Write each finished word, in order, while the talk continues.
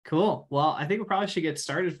Cool. Well, I think we probably should get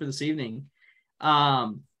started for this evening.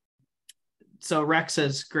 So Rex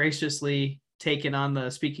has graciously taken on the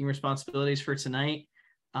speaking responsibilities for tonight.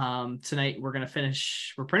 Tonight we're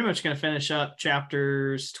pretty much going to finish up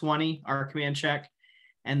chapters 20, our command check,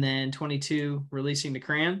 and then 22, releasing the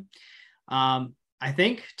CRAN. I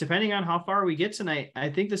think depending on how far we get tonight, I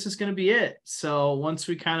think this is going to be it. So once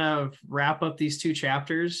we kind of wrap up these two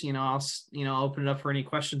chapters, I'll open it up for any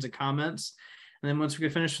questions and comments. And then once we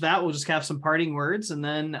get finished with that, we'll just have some parting words, and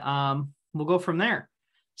then we'll go from there.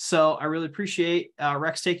 So I really appreciate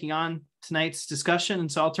Rex taking on tonight's discussion.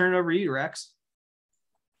 And so I'll turn it over to you, Rex.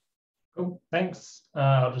 Cool, thanks.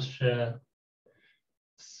 I'll just share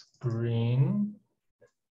screen.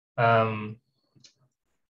 Quit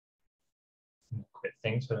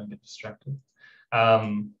things so I don't get distracted.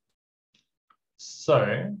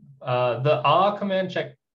 So the R command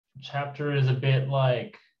check chapter is a bit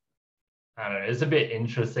like, I don't know, it's a bit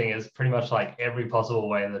interesting. It's pretty much like every possible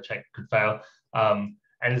way the check could fail. And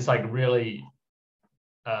it's like really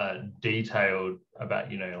detailed about,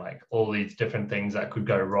 like all these different things that could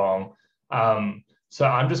go wrong. So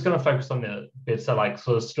I'm just going to focus on the bits that like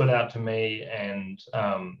sort of stood out to me and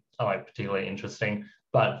are like particularly interesting.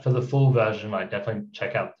 But for the full version, like definitely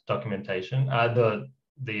check out the documentation, the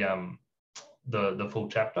full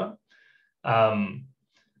chapter.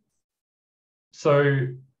 So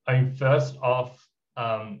I mean, first off,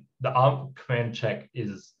 the ARM command check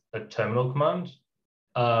is a terminal command,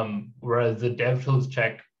 whereas the DevTools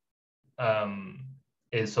check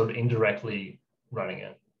is sort of indirectly running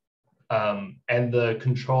it. And the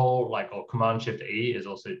control, or Command Shift E, is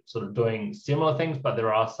also sort of doing similar things, but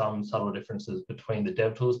there are some subtle differences between the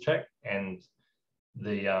DevTools check and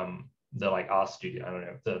the like RStudio. I don't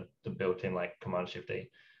know, the built-in like Command Shift E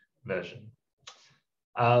version.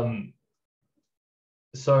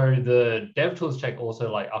 So the DevTools check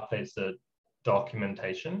also like updates the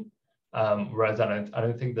documentation, whereas I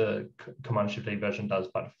don't think the Command Shift E version does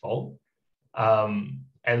by default.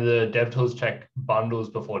 And the DevTools check bundles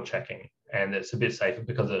before checking, and it's a bit safer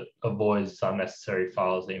because it avoids unnecessary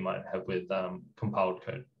files that you might have with compiled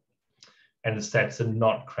code. And it sets a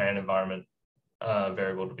not CRAN environment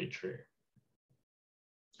variable to be true.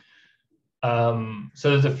 So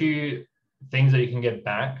there's a few things that you can get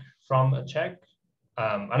back from a check.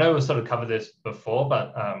 I know we've sort of covered this before,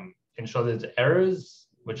 but ensure there's errors,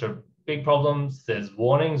 which are big problems. There's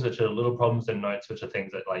warnings, which are little problems, and notes, which are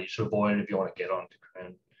things that like you should avoid if you want to get onto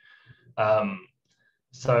CRAN.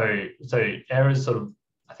 So errors sort of,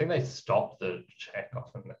 I think they stop the check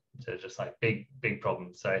often. They're just like big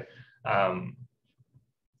problems. So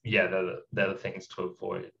yeah, they're the things to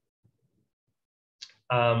avoid.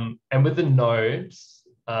 And with the nodes,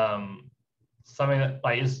 something that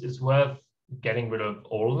like is worth getting rid of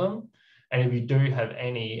all of them. And if you do have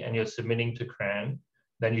any and you're submitting to CRAN,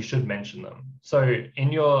 then you should mention them. So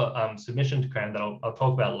in your submission to CRAN that I'll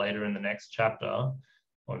talk about later in the next chapter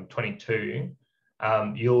on 22,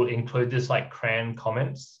 you'll include this like CRAN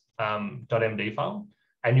comments .md file,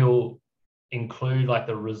 and you'll include like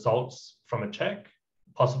the results from a check,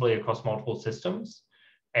 possibly across multiple systems,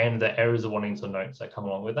 and the errors or warnings or notes that come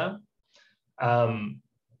along with that.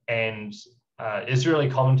 It's really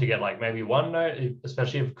common to get like maybe one note,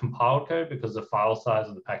 especially if compiled code, because the file size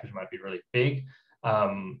of the package might be really big,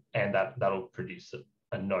 and that'll produce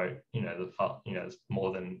a note. The file, it's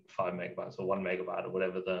more than 5 megabytes or 1 megabyte or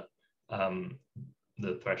whatever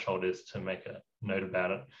the threshold is to make a note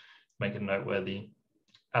about it, make it noteworthy.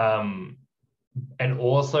 And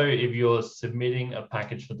also, if you're submitting a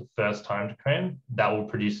package for the first time to CRAN, that will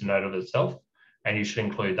produce a note of itself, and you should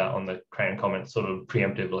include that on the CRAN comments sort of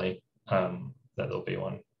preemptively. That there'll be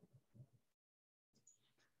one.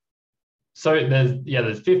 So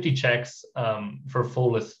there's 50 checks. For a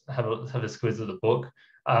full list, have a squiz of the book.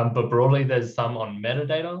 But broadly, there's some on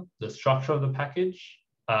metadata, the structure of the package,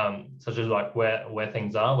 such as like where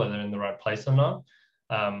things are, whether they're in the right place or not.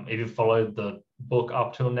 If you've followed the book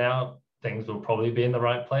up till now, things will probably be in the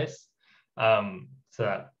right place. So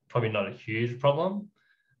that's probably not a huge problem.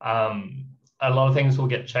 A lot of things will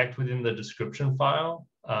get checked within the description file.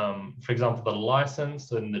 For example, the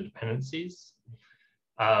license and the dependencies,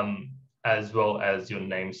 as well as your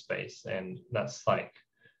namespace. And that's like,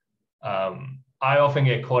 I often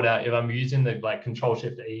get caught out if I'm using the like Control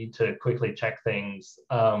Shift E to quickly check things,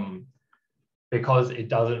 because it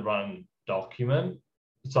doesn't run document.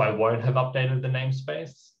 So I won't have updated the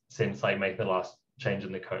namespace since I make the last change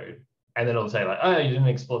in the code. And then it'll say like, oh, you didn't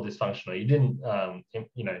export this function, or you didn't,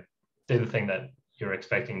 do the thing that you're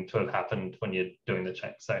expecting to have happened when you're doing the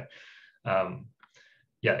check. So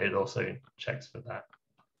yeah, it also checks for that.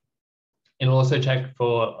 It'll also check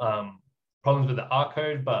for problems with the R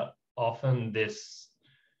code, but often this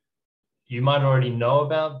you might already know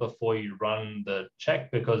about before you run the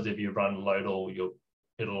check, because if you run load all,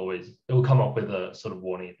 it'll come up with a sort of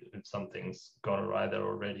warning if something's gone awry there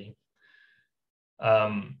already.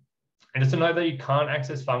 And just to note that you can't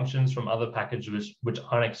access functions from other packages which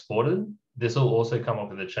aren't exported. This will also come up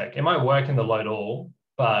with a check. It might work in the load all,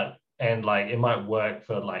 and like it might work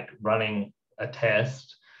for like running a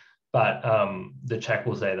test, but the check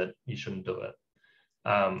will say that you shouldn't do it.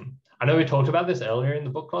 I know we talked about this earlier in the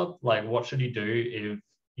book club, like what should you do if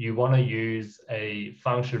you want to use a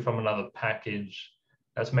function from another package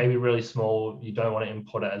that's maybe really small, you don't want to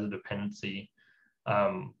import it as a dependency,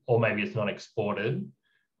 or maybe it's not exported.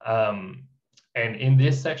 And in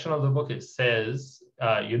this section of the book, it says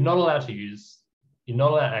you're not allowed to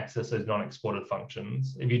access those non-exported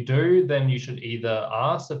functions. If you do, then you should either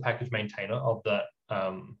ask the package maintainer of that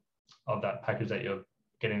package that you're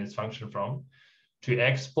getting this function from to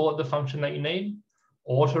export the function that you need,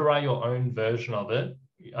 or to write your own version of it,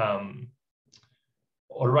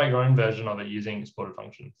 using exported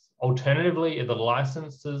functions. Alternatively, if the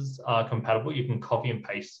licenses are compatible, you can copy and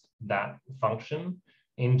paste that function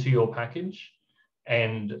into your package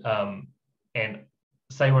and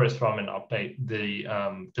say where it's from and update the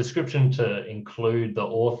description to include the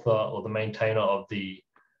author or the maintainer of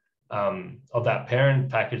that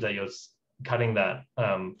parent package that you're cutting that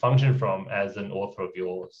function from as an author of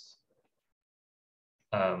yours.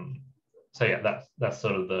 So yeah, that's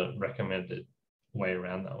sort of the recommended way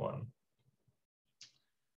around that one.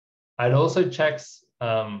 It also checks,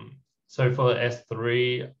 so for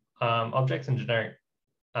S3 objects and generic,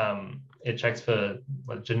 it checks for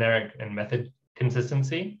generic and method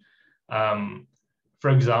consistency. For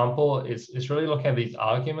example, it's really looking at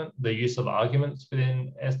the use of arguments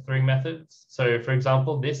within S3 methods. So for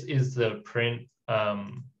example, this is the print,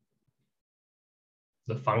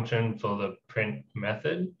 the function for the print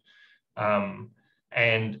method.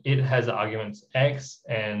 And it has arguments X,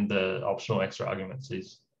 and the optional extra arguments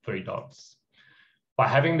is 3 dots. By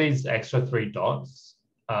having these extra 3 dots,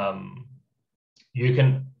 you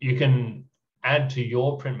can add to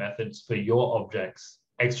your print methods for your objects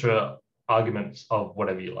extra arguments of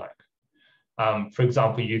whatever you like. For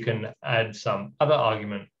example, you can add some other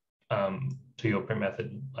argument to your print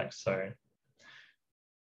method, like so.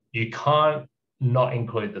 You can't not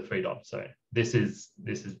include the 3 dots, so this is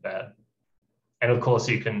bad. And of course,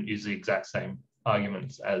 you can use the exact same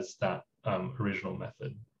arguments as that original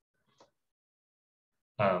method.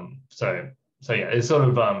 So yeah, it's sort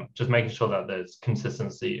of just making sure that there's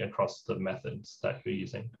consistency across the methods that you're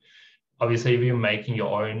using. Obviously, if you're making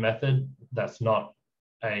your own method, that's not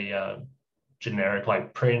a generic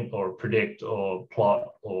like print or predict or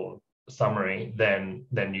plot or summary, then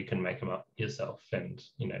you can make them up yourself and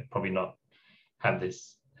probably not have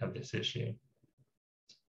this issue,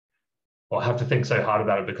 or have to think so hard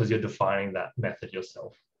about it because you're defining that method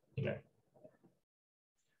yourself.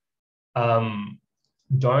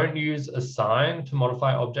 Don't use assign to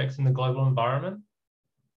modify objects in the global environment.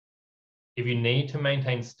 If you need to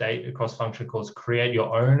maintain state across function calls, create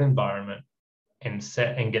your own environment and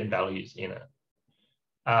set and get values in it.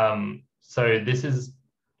 So this is,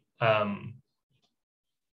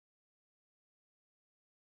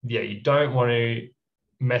 you don't want to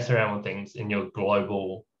mess around with things in your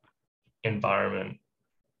global environment,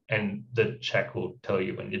 and the check will tell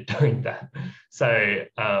you when you're doing that. So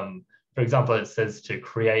for example, it says to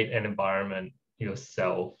create an environment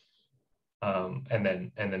yourself, and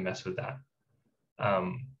then mess with that.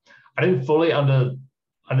 I didn't fully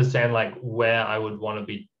understand like where I would want to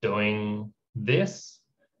be doing this,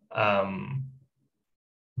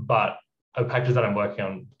 but a package that I'm working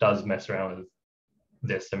on does mess around with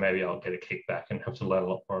this, so maybe I'll get a kickback and have to learn a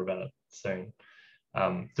lot more about it soon.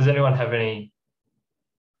 Does anyone have any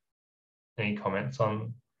comments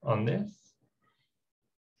on this?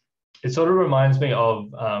 It sort of reminds me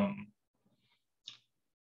of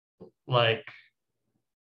like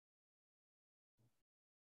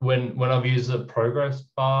when I've used a progress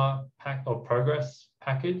bar pack or progress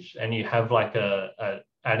package, and you have like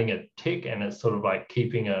adding a tick, and it's sort of like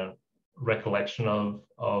keeping a recollection of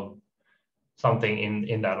something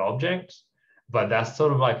in that object, but that's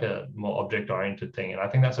sort of like a more object-oriented thing, and I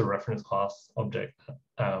think that's a reference class object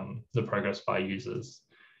the progress bar uses.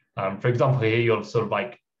 For example, here you're sort of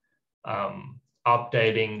like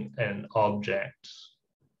updating an object,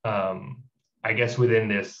 I guess within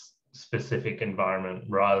this specific environment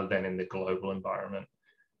rather than in the global environment,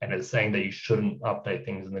 and it's saying that you shouldn't update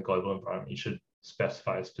things in the global environment. You should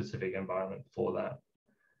specify a specific environment for that.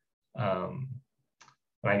 And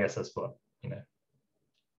I guess that's what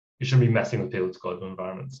you shouldn't be messing with people's global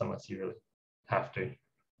environments unless you really have to.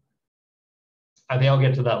 I think I'll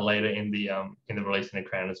get to that later in the release in the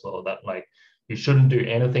CRAN as well, that like you shouldn't do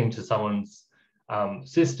anything to someone's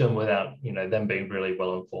system without them being really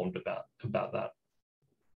well informed about that.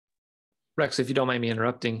 Rex, if you don't mind me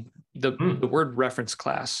interrupting, the word reference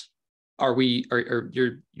class,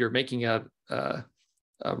 you're making a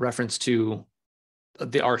reference to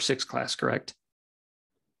the R6 class, correct?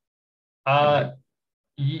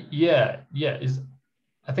 Yeah,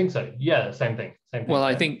 I think so. Yeah, same thing. Well,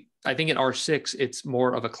 I think in R6 it's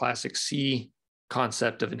more of a classic C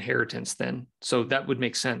concept of inheritance then. So that would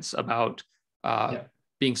make sense about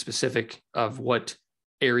being specific of what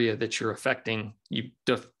area that you're affecting. You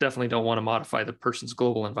definitely don't want to modify the person's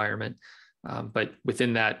global environment, but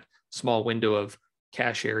within that small window of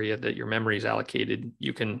cache area that your memory is allocated,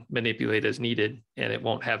 you can manipulate as needed and it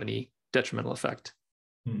won't have any detrimental effect.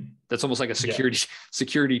 That's almost like a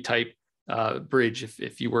security type bridge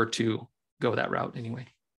if you were to go that route anyway.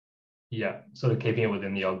 Yeah, sort of keeping it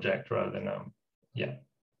within the object rather than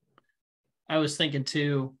I was thinking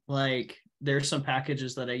too, like there's some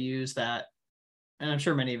packages that I use that, and I'm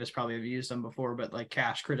sure many of us probably have used them before, but like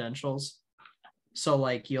cache credentials. So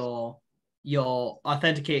like you'll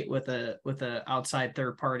authenticate with a outside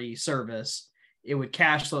third party service. It would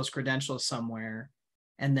cache those credentials somewhere,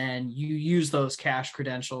 and then you use those cache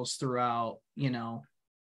credentials throughout,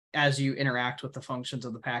 as you interact with the functions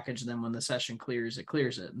of the package. And then when the session clears it.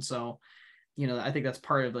 And so, I think that's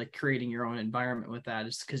part of like creating your own environment with that,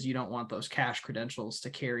 is because you don't want those cache credentials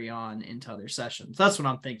to carry on into other sessions. That's what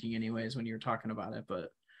I'm thinking anyways, when you're talking about it,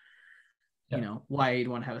 but why you'd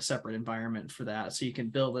want to have a separate environment for that. So you can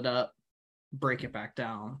build it up, break it back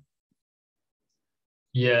down.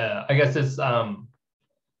 Yeah, I guess it's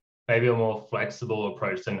maybe a more flexible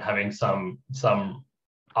approach than having some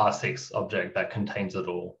R6 object that contains it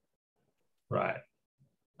all, right?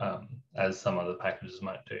 As some other packages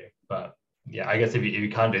might do. But yeah, I guess if you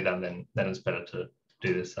can't do that, then it's better to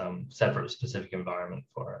do this separate specific environment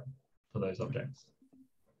for those objects.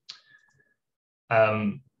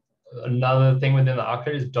 Another thing within the R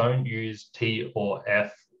code is don't use T or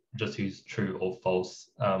F, just use true or false.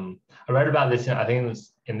 I read about this, I think it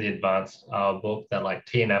was in the advanced book, that like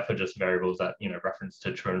T and F are just variables that reference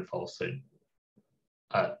to true and false. So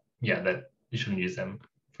that you shouldn't use them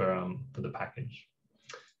for the package.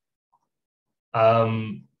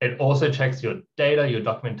 It also checks your data, your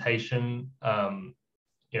documentation,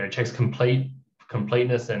 checks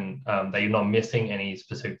completeness and that you're not missing any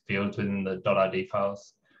specific fields within the .rd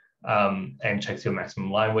files, and checks your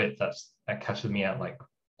maximum line width. That catches me out like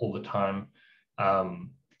all the time.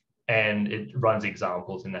 And it runs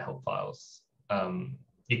examples in the help files.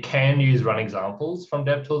 You can use run examples from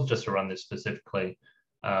DevTools just to run this specifically.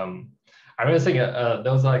 I remember seeing there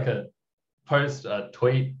was like a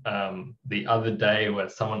tweet the other day where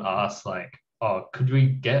someone asked like, oh, could we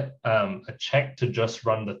get a check to just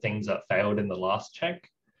run the things that failed in the last check?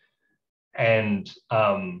 And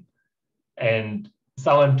someone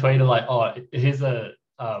tweeted like, oh, here's a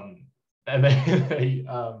and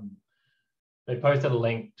they posted a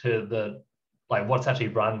link to the like what's actually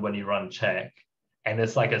run when you run check, and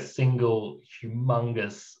it's like a single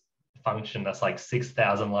humongous function that's like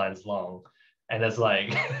 6,000 lines long, and it's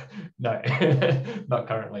like no, not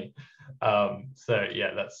currently. So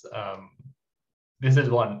yeah, that's this is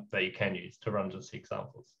one that you can use to run just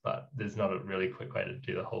examples, but there's not a really quick way to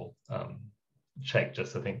do the whole check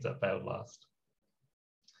just the things that failed last.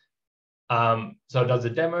 So it does the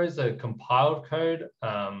demos, the compiled code,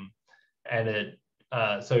 and it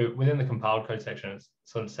so within the compiled code section, it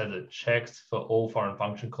sort of says it checks for all foreign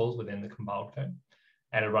function calls within the compiled code,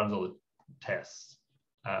 and it runs all the tests.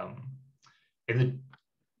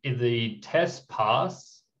 If the tests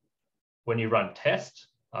pass when you run test,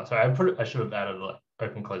 sorry, I should have added like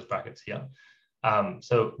open close brackets here.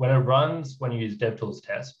 So when it runs when you use DevTools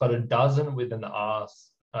test, but it doesn't within the R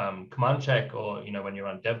command check, or when you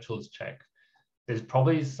run DevTools check, there's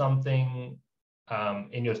probably something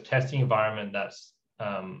in your testing environment that's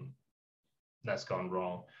gone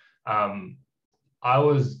wrong. I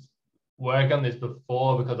was working on this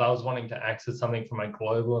before because I was wanting to access something from my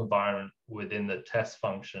global environment within the test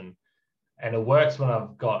function, and it works when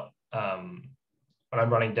I've got when I'm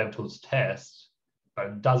running DevTools test, but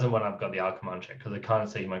it doesn't when I've got the R command check because I can't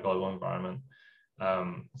see my global environment.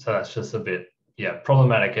 So that's just a bit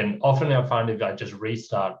problematic. And often I find if I just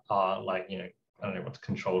restart R, like I don't know what's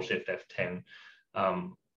Control-Shift F10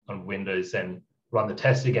 on Windows, and run the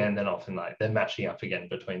test again, then often like they're matching up again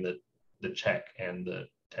between the check and the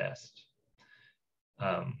test.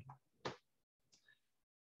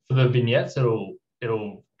 For the vignettes,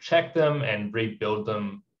 it'll check them and rebuild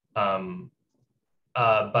them.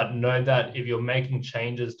 But know that if you're making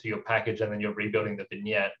changes to your package and then you're rebuilding the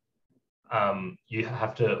vignette, you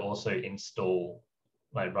have to also install,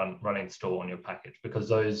 like run install on your package, because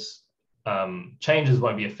those changes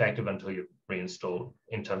won't be effective until you reinstall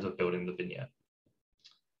in terms of building the vignette.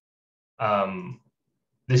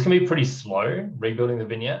 This can be pretty slow, rebuilding the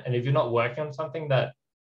vignette. And if you're not working on something that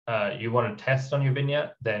you want to test on your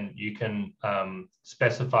vignette, then you can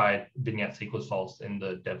specify vignettes equals false in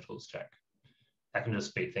the DevTools check. That can just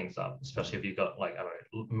speed things up, especially if you've got, like, I don't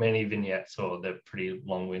know, many vignettes or they're pretty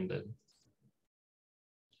long-winded.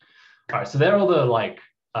 All right, so there are all the like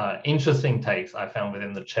interesting takes I found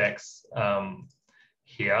within the checks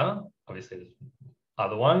here. Obviously, there's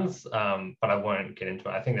other ones, but I won't get into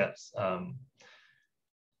it. I think that's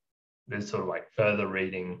there's sort of like further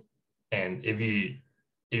reading, and if you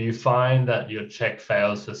find that your check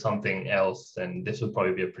fails for something else, then this would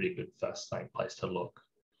probably be a pretty good first place to look.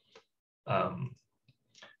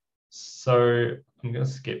 So I'm going to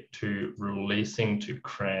skip to releasing to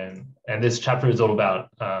CRAN, and this chapter is all about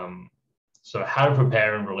so how to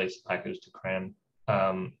prepare and release a package to CRAN,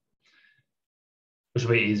 which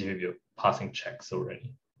will be easier if you're passing checks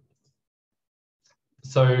already.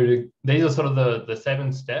 So these are sort of the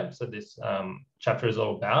 7 steps that this chapter is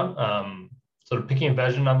all about. Sort of picking a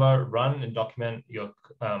version number, run and document your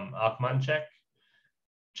command check,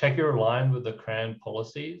 check you're aligned with the CRAN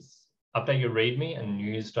policies, update your README and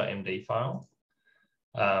news.md file.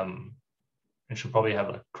 And should probably have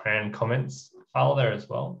a CRAN comments file there as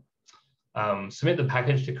well. Submit the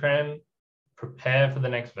package to CRAN, prepare for the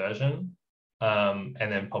next version, and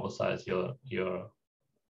then publicize your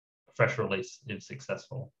fresh release if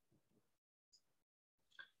successful.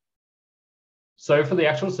 So for the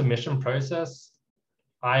actual submission process,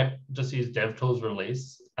 I just use DevTools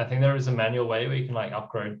release. I think there is a manual way where you can like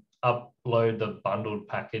upload the bundled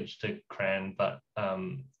package to CRAN, but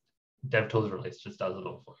DevTools release just does it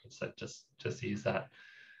all for you. So just use that.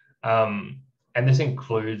 And this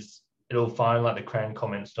includes, it'll find like the CRAN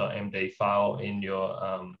comments.md file in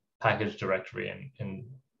your package directory and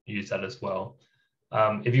use that as well.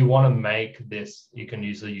 If you want to make this, you can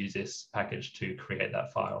usually use this package to create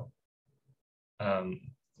that file.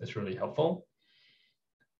 It's really helpful.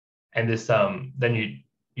 And this then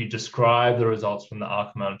you describe the results from the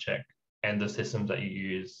R-command check and the systems that you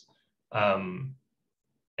use. And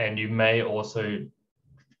you may also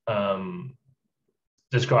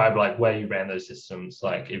describe like where you ran those systems,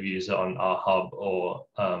 like if you use it on R-Hub or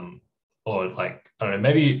like, I don't know,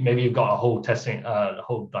 maybe you've got a whole testing, a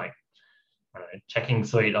whole like, I don't know, checking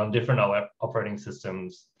suite on different operating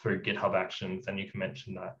systems through GitHub Actions, and you can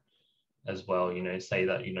mention that as well. You know, say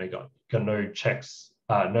that, you know, got no checks,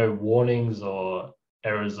 no warnings or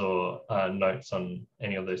errors or notes on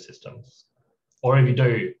any of those systems, or if you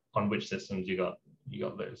do, on which systems you got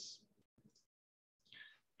those.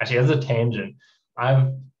 Actually, as a tangent,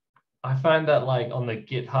 I find that like on the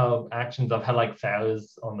GitHub Actions, I've had like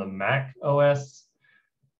failures on the Mac OS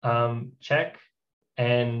check,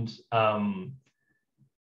 and then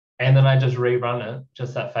I just rerun it,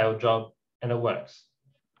 just that failed job, and it works,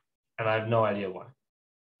 and I have no idea why.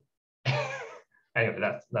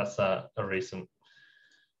 Anyway, that's a recent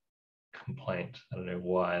complaint. I don't know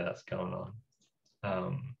why that's going on,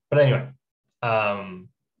 but anyway, I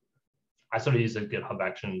sort of use the GitHub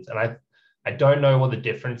Actions, and I don't know what the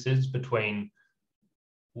difference is between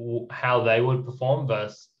how they would perform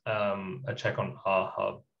versus a check on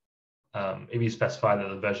R-Hub. If you specify that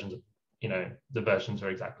the versions, you know, the versions are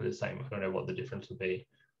exactly the same, I don't know what the difference would be,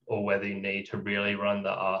 or whether you need to really run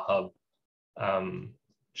the R-Hub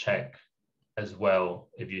check as well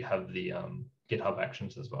if you have the GitHub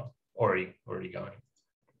Actions as well already going.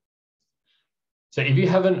 So if you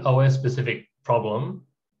have an OS specific problem,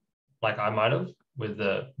 like I might have with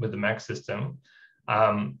the Mac system,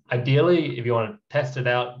 ideally, if you want to test it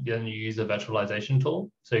out, then you use a virtualization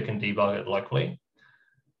tool so you can debug it locally.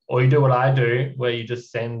 Or you do what I do, where you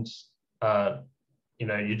just send, you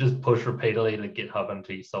know, you just push repeatedly to GitHub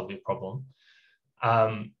until you solve your problem.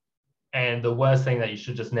 And the worst thing that you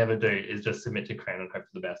should just never do is just submit to CRAN and hope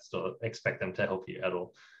for the best or expect them to help you at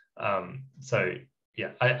all. So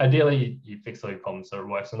yeah, ideally you fix all your problems so it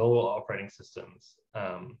works on all operating systems.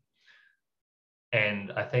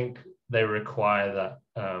 And I think they require that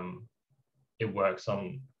it works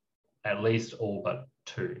on at least all but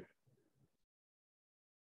 2.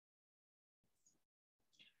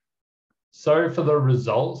 So for the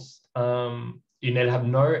results, you need to have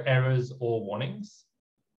no errors or warnings,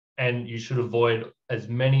 and you should avoid as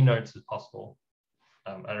many notes as possible.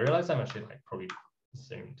 I realize I'm actually like probably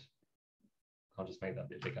assumed. I'll just make that a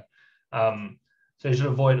bit bigger. So you should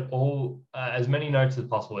avoid all as many notes as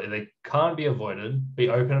possible. If they can't be avoided, be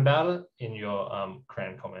open about it in your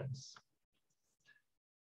CRAN comments.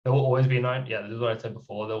 There will always be a note. Yeah, this is what I said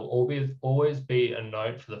before. There will always be a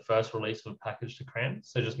note for the first release of a package to CRAN.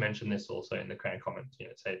 So just mention this also in the CRAN comments. You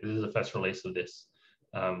know, say this is the first release of this,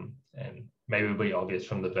 and maybe it'll be obvious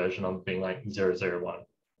from the version of being like 001.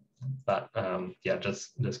 But yeah,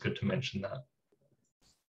 just good to mention that.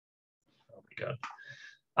 That'll be good.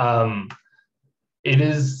 It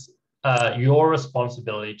is your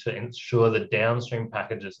responsibility to ensure the downstream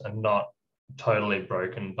packages are not totally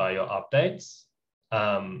broken by your updates.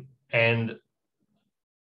 And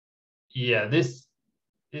yeah, this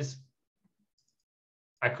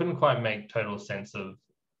I couldn't quite make total sense of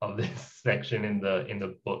this section in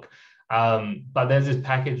the book. But there's this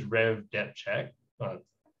package rev dep check,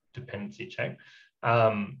 dependency check,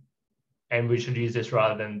 and we should use this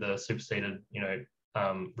rather than the superseded,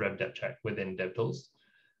 rev dep check within DevTools.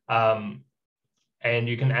 And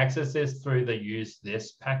you can access this through the use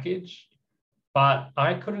this package, but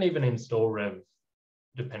I couldn't even install rev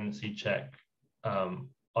dependency check on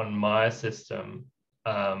my system.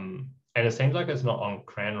 And it seems like it's not on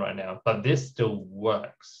CRAN right now, but this still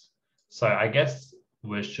works. So I guess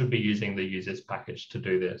we should be using the use this package to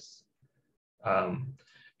do this.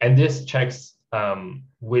 And this checks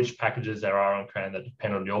which packages there are on CRAN that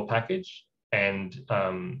depend on your package, and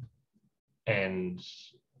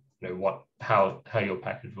how your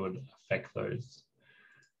package would affect those.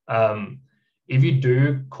 If you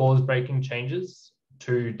do cause breaking changes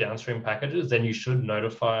to downstream packages, then you should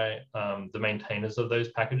notify the maintainers of those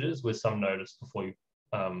packages with some notice before you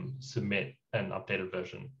submit an updated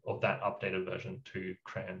version of that updated version to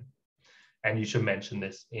CRAN. And you should mention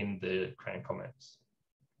this in the CRAN comments.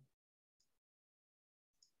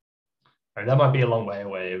 Right, that might be a long way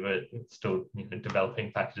away, but it's still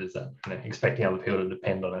developing packages that expecting other people to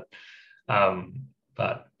depend on it.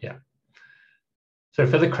 But yeah. So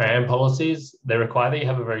for the CRAN policies, they require that you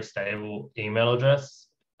have a very stable email address,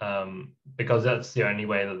 because that's the only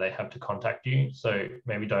way that they have to contact you. So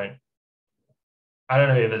maybe I don't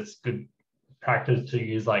know if it's good practice to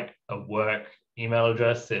use like a work email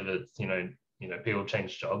address if it's, people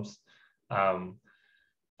change jobs.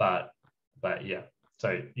 But yeah,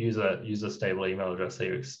 so use a stable email address that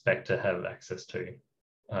you expect to have access to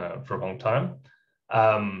for a long time.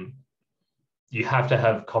 You have to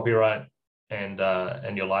have copyright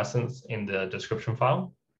and your license in the description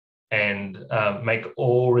file, and make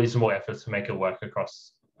all reasonable efforts to make it work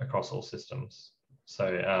across all systems.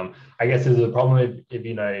 So I guess there's a problem if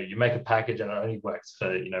you make a package and it only works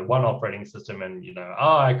for one operating system, and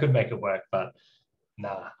I could make it work, but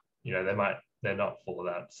nah, they're not for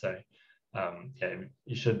that. So yeah,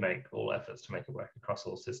 you should make all efforts to make it work across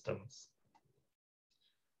all systems.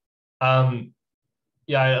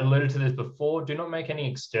 Yeah, I alluded to this before. Do not make any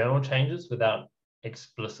external changes without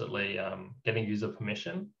explicitly getting user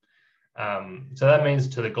permission. So that means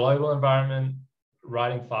to the global environment,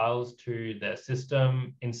 writing files to their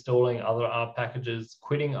system, installing other R packages,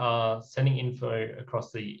 quitting R, sending info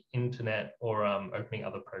across the internet, or opening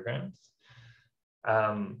other programs.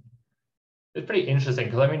 It's pretty interesting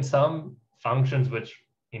because some functions which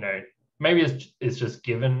maybe it's just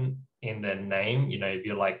given in their name. If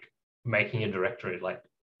you're like making a directory, like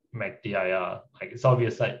make dir, like it's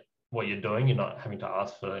obvious that what you're doing, you're not having to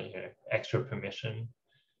ask for extra permission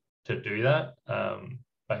to do that.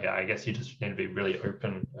 But yeah, I guess you just need to be really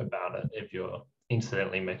open about it if you're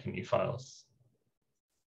incidentally making new files.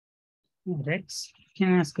 Rex,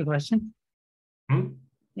 can I ask a question?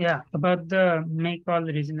 Yeah, about the make all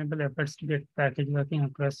reasonable efforts to get package working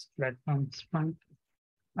across platforms.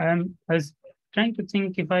 I was trying to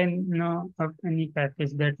think if I know of any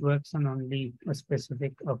package that works on only a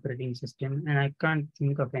specific operating system, and I can't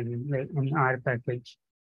think of any, like an R package.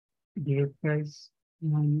 Do you guys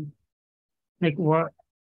like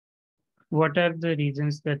what are the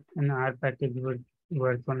reasons that an R package would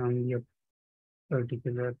work on only a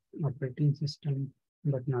particular operating system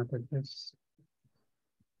but not others?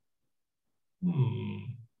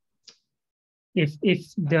 If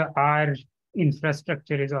the R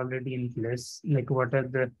infrastructure is already in place, like what are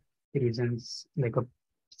the reasons like a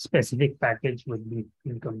specific package would be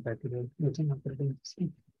incompatible with an operating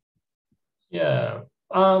system? Yeah,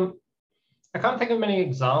 I can't think of many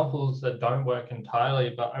examples that don't work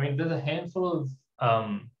entirely, but there's a handful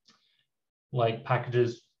of like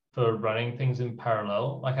packages for running things in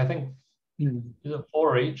parallel. Like I think is it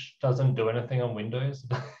for each doesn't do anything on Windows.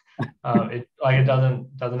 it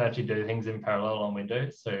doesn't actually do things in parallel on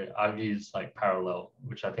Windows. So I've used like parallel,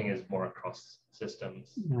 which I think is more across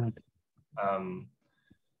systems. Right.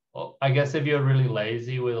 Well, I guess if you're really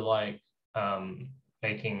lazy with like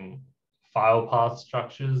making file path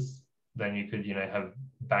structures, then you could, have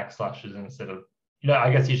backslashes instead of,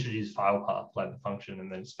 I guess you should use file path like the function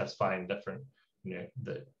and then specifying different,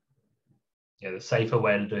 the safer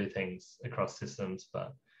way to do things across systems.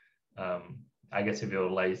 But I guess if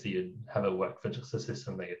you're lazy, you'd have it work for just a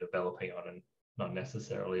system that you're developing on and not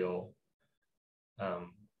necessarily all. I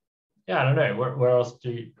don't know. Where else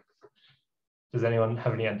does anyone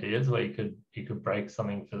have any ideas where you could break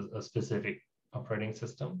something for a specific operating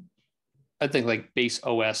system? I think like base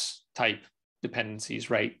OS type dependencies,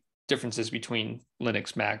 right? Differences between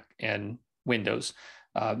Linux, Mac, and Windows.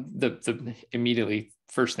 The immediately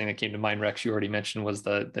first thing that came to mind, Rex, you already mentioned, was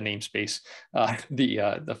the namespace,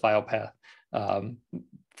 the file path, / and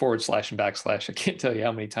 /. I can't tell you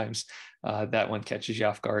how many times that one catches you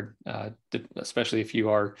off guard, especially if you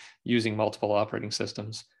are using multiple operating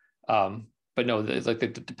systems. But no, like the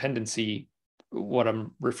dependency, what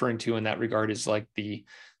I'm referring to in that regard is like the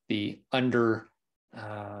under,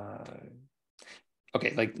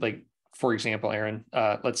 okay, like for example, Aaron,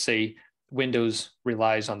 let's say Windows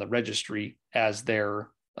relies on the registry as their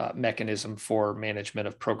mechanism for management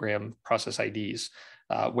of program process IDs,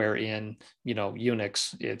 wherein,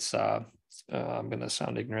 Unix, it's, I'm going to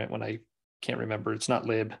sound ignorant when I can't remember, it's not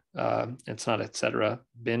lib, it's not etc.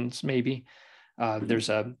 bins maybe.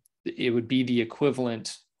 It would be the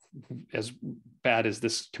equivalent, as bad as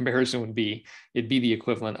this comparison would be, it'd be the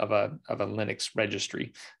equivalent of a Linux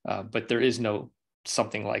registry, but there is no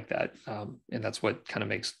something like that, and that's what kind of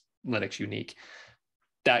makes Linux unique.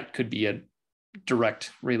 That could be a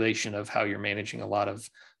direct relation of how you're managing a lot of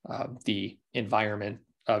the environment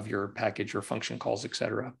of your package or function calls,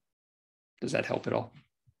 etc. Does that help at all?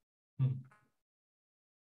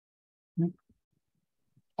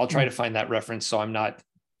 I'll try to find that reference so I'm not,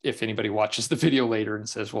 if anybody watches the video later and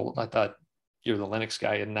says, well, I thought you're the Linux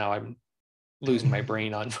guy and now I'm losing my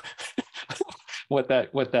brain on what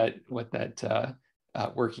that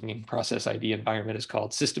working process ID environment is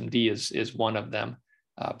called. Systemd is one of them,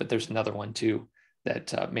 but there's another one too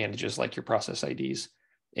that manages like your process IDs.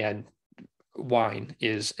 And Wine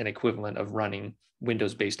is an equivalent of running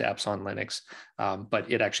Windows-based apps on Linux, but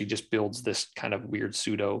it actually just builds this kind of weird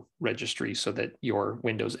pseudo registry so that your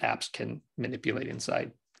Windows apps can manipulate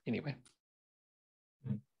inside. Anyway,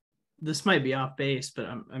 this might be off base, but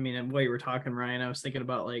I mean, while you were talking, Ryan, I was thinking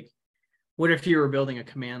about like, what if you were building a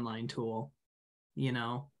command line tool,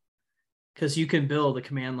 because you can build a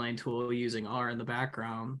command line tool using R in the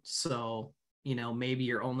background. So, maybe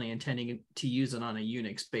you're only intending to use it on a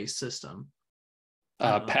Unix-based system.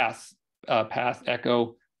 Path,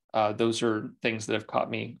 Echo, those are things that have caught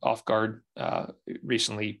me off guard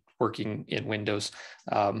recently working in Windows.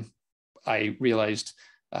 I realized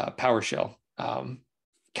PowerShell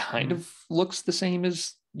kind of looks the same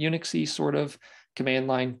as Unixy sort of command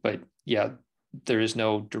line, but yeah, there is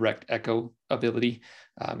no direct echo ability.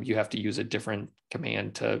 You have to use a different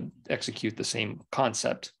command to execute the same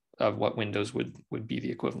concept of what Windows would be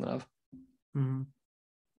the equivalent of.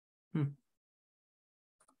 Mm-hmm.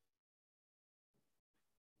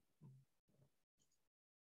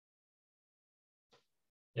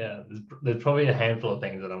 Yeah, there's probably a handful of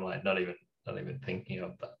things that I'm like not even thinking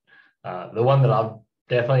of, but the one that I've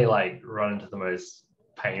definitely like run into the most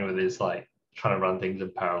pain with is like trying to run things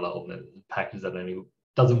in parallel and a package that only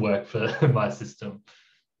doesn't work for my system.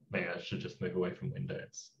 Maybe I should just move away from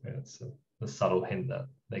Windows. Yeah, it's a subtle hint that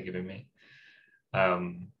they're giving me.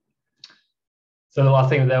 So the last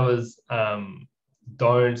thing there was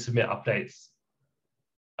don't submit updates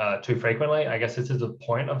too frequently. I guess this is the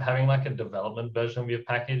point of having like a development version of your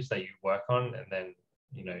package that you work on and then,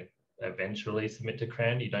 eventually submit to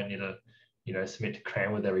CRAN. You don't need to, submit to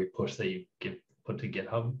CRAN with every push that you put to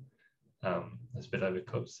GitHub. It's a bit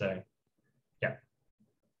overcooked. So yeah,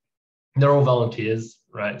 they're all volunteers,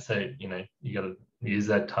 right? So, you got to use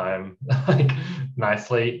that time like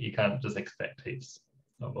nicely. You can't just expect heaps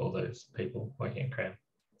of all those people working at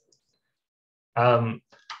CRAN.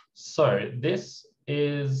 So this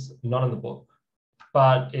is not in the book,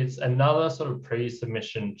 but it's another sort of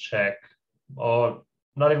pre-submission check, or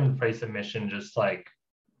not even pre-submission, just like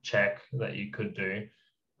check that you could do.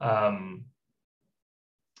 I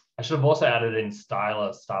should have also added in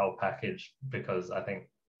style package because I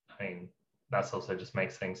mean, that's also just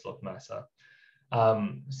makes things look nicer.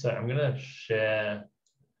 So I'm gonna share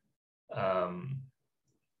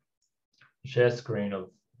screen of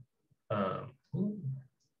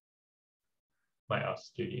my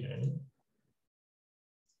RStudio.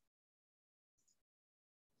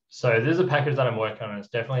 So there's a package that I'm working on, and it's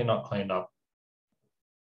definitely not cleaned up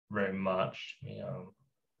very much.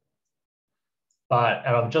 But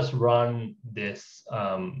I've just run this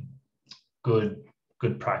good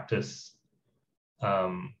practice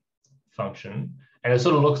function, and it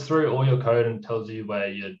sort of looks through all your code and tells you where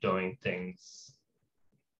you're doing things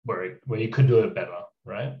where you could do it better,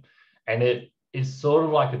 right? And it is sort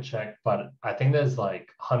of like a check, but I think there's like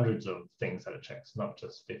hundreds of things that it checks, not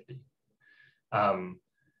just 50.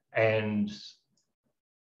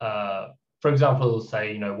 For example, it'll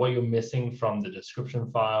say, what you're missing from the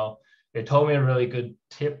description file. It told me a really good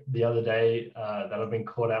tip the other day that I've been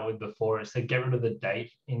caught out with before. It said get rid of the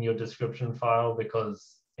date in your description file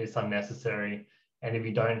because it's unnecessary. And if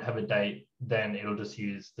you don't have a date, then it'll just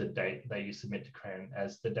use the date that you submit to CRAN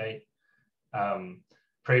as the date.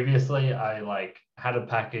 Previously, I had a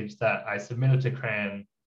package that I submitted to CRAN,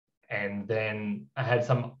 and then I had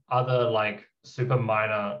some other super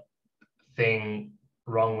minor thing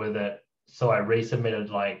wrong with it. So I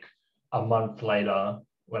resubmitted a month later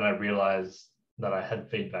when I realized that I had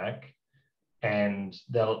feedback, and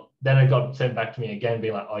then it got sent back to me again,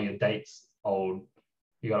 being like, oh, your date's old,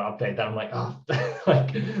 you got to update that. I'm like, oh,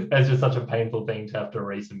 that's just such a painful thing to have to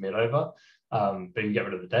resubmit over. But you get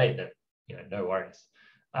rid of the date, then no worries.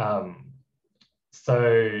 So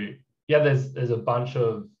yeah, there's a bunch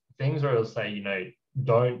of things where it'll say,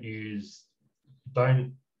 don't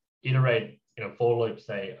iterate for loop,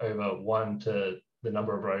 say, over 1 to the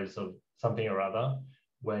number of rows of something or other,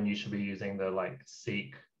 when you should be using the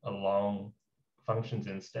seek along functions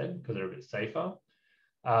instead, because they're a bit safer.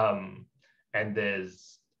 And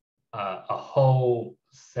there's a whole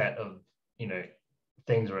set of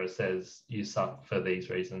things where it says you suck for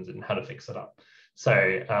these reasons and how to fix it up.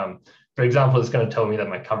 So for example, it's going to tell me that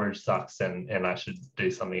my coverage sucks and I should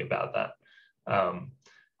do something about that.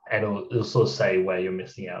 And it'll sort of say where you're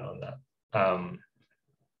missing out on that.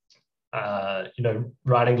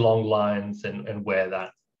 Writing long lines and where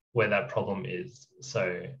that problem is.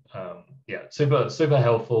 So yeah, super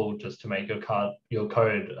helpful just to make your code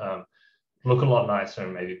look a lot nicer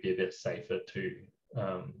and maybe be a bit safer to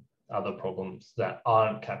other problems that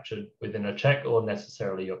aren't captured within a check or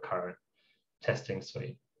necessarily your current testing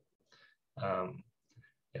suite. Yeah,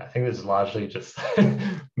 I think this is largely just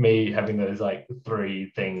me having those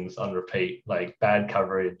 3 things on repeat, bad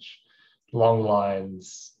coverage, long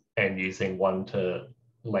lines, and using 1 to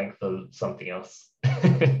length of something else.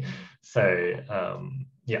 So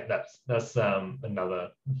yeah, that's another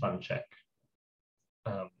fun check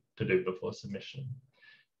to do before submission.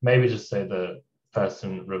 Maybe just so the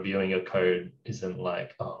person reviewing your code isn't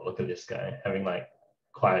like, oh, look at this guy, having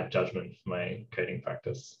quiet judgment for my coding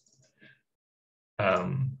practice.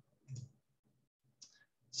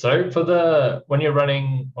 So when you're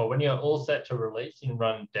running, or when you're all set to release, you can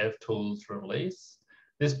run DevTools release.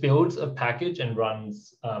 This builds a package and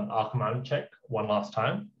runs Archimedes check one last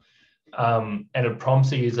time. And it prompts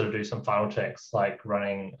the user to do some final checks, like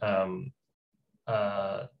running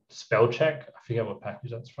spell check. I forget what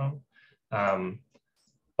package that's from.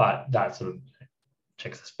 But that sort of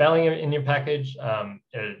checks the spelling in your package.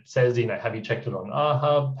 It says, have you checked it on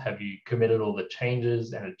RHub? Have you committed all the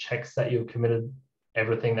changes? And it checks that you've committed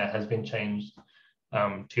everything that has been changed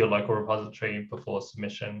to your local repository before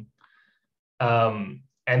submission.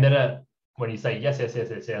 And then when you say yes,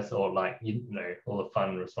 or all the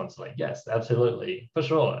fun responses like, yes, absolutely, for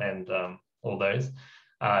sure, and all those,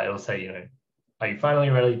 it'll say, are you finally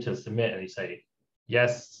ready to submit? And you say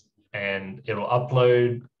yes, and it'll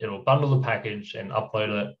bundle the package and upload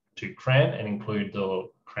it to CRAN and include the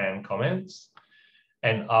CRAN comments.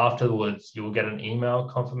 And afterwards, you'll get an email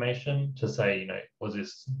confirmation to say, was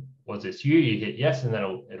this you? You hit yes, and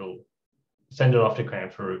then it'll send it off to CRAN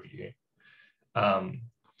for review.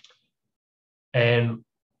 And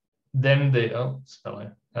then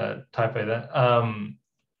typo that.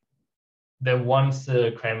 Then once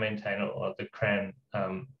the CRAN maintainer or the CRAN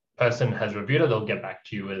person has reviewed it, they'll get back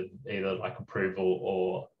to you with either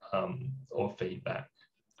approval or feedback.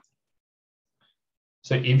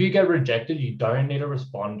 So if you get rejected, you don't need to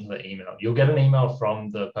respond to the email. You'll get an email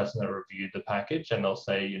from the person that reviewed the package, and they'll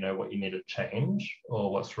say, what you need to change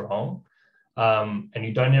or what's wrong. And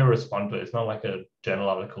you don't need to respond to it. It's not like a journal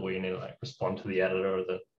article where you need to respond to the editor or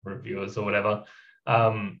the reviewers or whatever.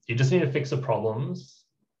 You just need to fix the problems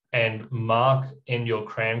and mark in your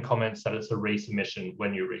CRAN comments that it's a resubmission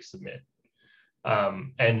when you resubmit.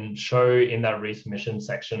 And show in that resubmission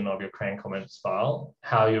section of your CRAN comments file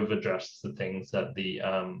how you've addressed the things that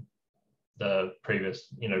the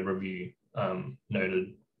previous review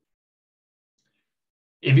noted.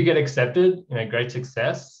 if you get accepted, great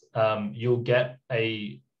success. You'll get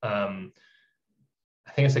a, I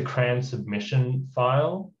think it's a CRAN submission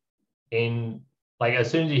file in, like,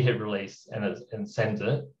 as soon as you hit release and send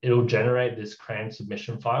it, it'll generate this CRAN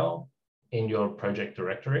submission file in your project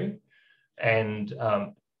directory. And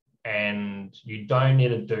you don't need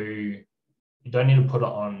to put it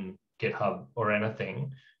on GitHub or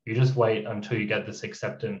anything. You just wait until you get this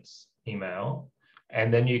acceptance email,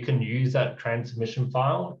 and then you can use that CRAN submission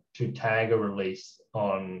file to tag a release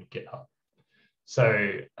on GitHub.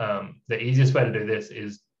 So the easiest way to do this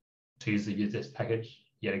is to use this package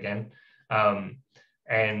yet again,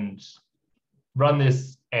 and run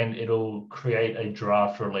this, and it'll create a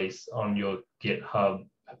draft release on your GitHub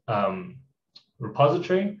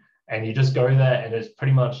repository. And you just go there, and it's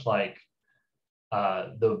pretty much like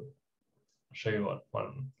I'll show you what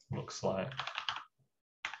one looks like.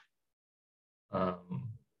 Oh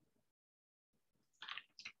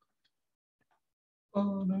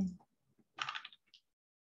no.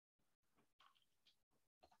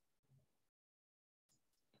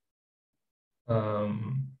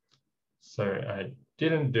 So I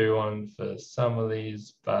didn't do one for some of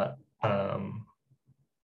these, but oh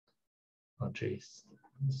geez.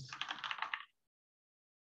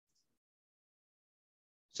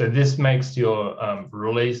 So this makes your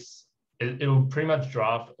release, it'll pretty much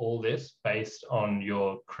draft all this based on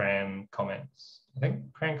your CRAN comments. I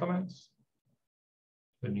think CRAN comments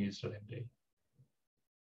for news.md.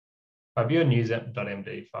 I'll view a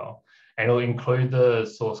news.md file, and it'll include the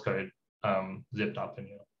source code zipped up in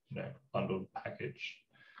your bundled package.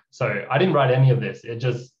 So I didn't write any of this. It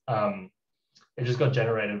just got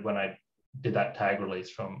generated when I did that tag release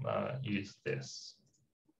from use this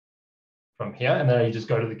from here, and then you just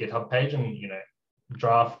go to the GitHub page and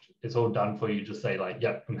draft. It's all done for you. Just say like,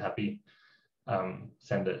 yep, I'm happy.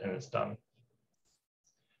 Send it, and it's done.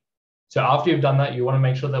 So after you've done that, you want to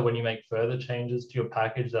make sure that when you make further changes to your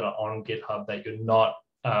package that are on GitHub, that you're not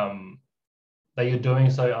that you're doing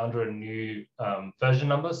so under a new version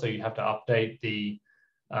number. So you have to update the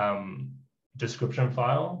description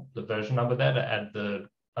file, the version number there, to add the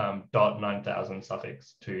 .9000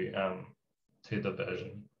 suffix to the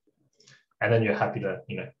version. And then you're happy to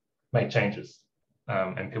make changes,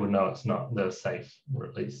 and people know it's not the safe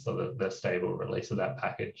release or the stable release of that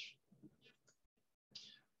package.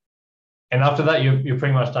 And after that, you're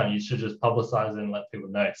pretty much done. You should just publicize it and let people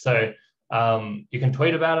know. So you can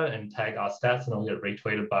tweet about it and tag our stats, and it'll get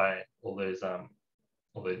retweeted by all those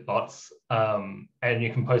bots. And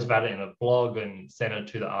you can post about it in a blog and send it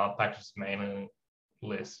to the R practice mailing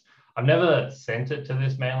list. I've never sent it to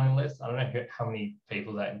this mailing list. I don't know how many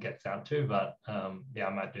people that gets out to, but yeah,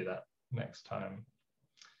 I might do that next time.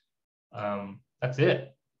 That's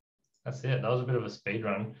it. That's it. That was a bit of a speed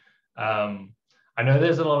run. I know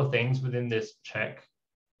there's a lot of things within this check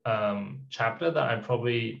chapter that I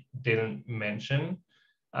probably didn't mention,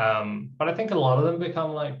 but I think a lot of them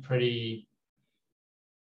become like pretty,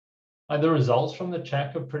 like the results from the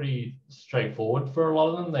check are pretty straightforward for a lot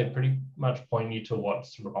of them. They pretty much point you to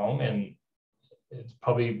what's wrong, and it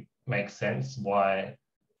probably makes sense why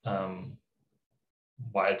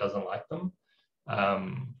it doesn't like them.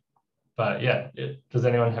 But yeah, does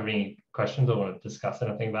anyone have any questions or want to discuss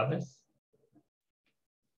anything about this?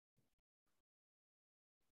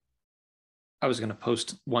 I was going to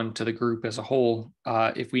post one to the group as a whole.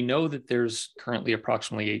 If we know that there's currently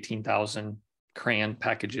approximately 18,000 CRAN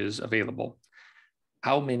packages available,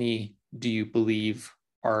 how many do you believe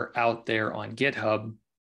are out there on GitHub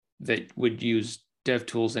that would use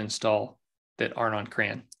DevTools install that aren't on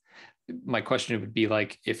CRAN? My question would be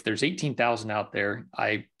like, if there's 18,000 out there,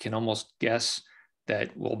 I can almost guess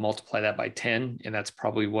that we'll multiply that by 10, and that's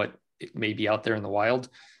probably what it may be out there in the wild,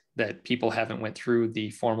 that people haven't went through the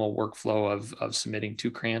formal workflow of submitting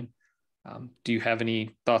to CRAN. Do you have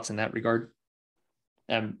any thoughts in that regard?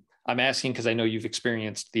 I'm asking because I know you've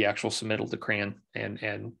experienced the actual submittal to CRAN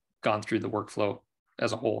and gone through the workflow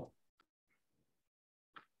as a whole.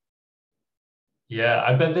 Yeah,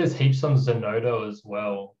 I bet there's heaps on Zenodo as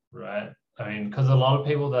well, right? I mean, because a lot of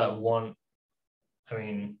people that want,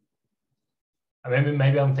 maybe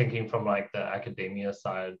I'm thinking from like the academia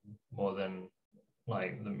side more than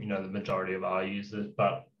like the majority of our users,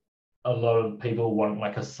 but a lot of people want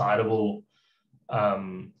like a citable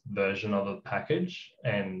version of a package,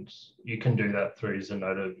 and you can do that through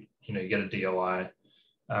Zenodo. You get a DOI,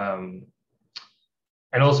 and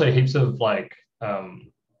also heaps of like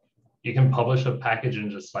you can publish a package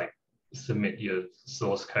and just like submit your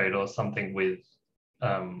source code or something with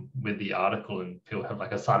the article, and people have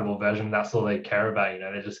like a citable version. That's all they care about.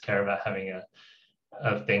 They just care about having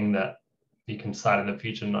a thing that you can cite in the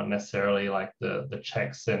future, not necessarily like the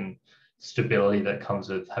checks and stability that comes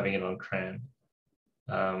with having it on CRAN.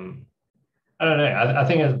 I don't know. I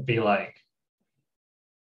think it'd be like,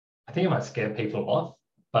 I think it might scare people off,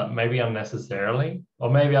 but maybe unnecessarily, or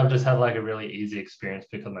maybe I've just had like a really easy experience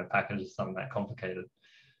because my package is not that complicated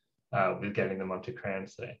with getting them onto CRAN.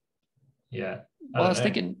 So yeah. Well, I was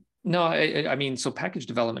thinking, no, I mean, so package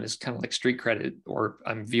development is kind of like street credit, or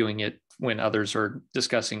I'm viewing it when others are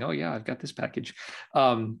discussing, oh yeah, I've got this package.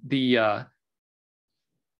 The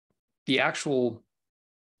actual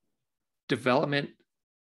development,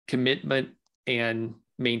 commitment, and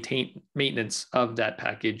maintenance of that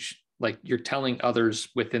package, like you're telling others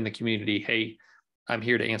within the community, hey, I'm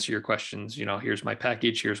here to answer your questions. You know, here's my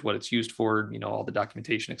package, here's what it's used for, you know, all the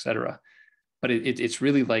documentation, etc. But it's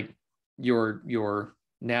really like you're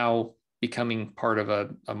now becoming part of a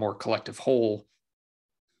more collective whole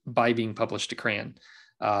by being published to CRAN.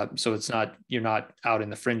 So it's not, you're not out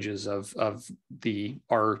in the fringes of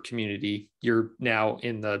our community. You're now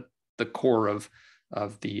in the core of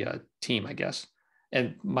the team, I guess.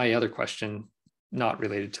 And my other question, not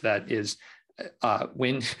related to that, is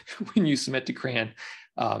when you submit to CRAN,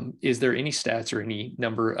 is there any stats or any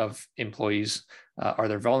number of employees? Are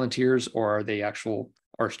there volunteers, or are they actual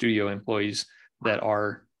RStudio employees that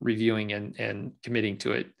are reviewing and committing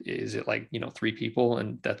to it? Is it like, 3 people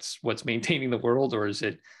and that's what's maintaining the world, or is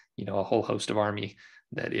it, a whole host of army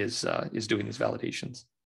that is doing these validations?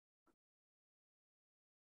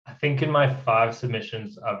 I think in my 5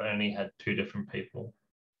 submissions, I've only had 2 different people,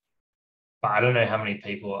 but I don't know how many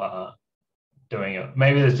people are doing it.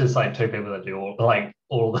 Maybe there's just like 2 people that do all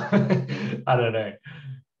the, I don't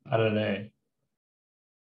know.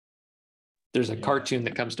 There's a cartoon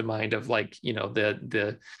that comes to mind of like,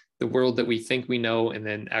 the world that we think we know, and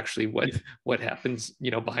then actually what happens,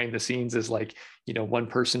 behind the scenes is like, one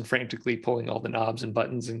person frantically pulling all the knobs and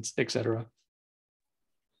buttons and etc.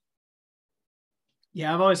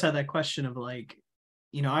 Yeah, I've always had that question of like,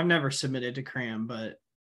 I've never submitted to CRAN, but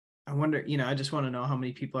I wonder, I just want to know how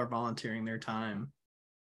many people are volunteering their time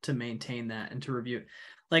to maintain that and to review it.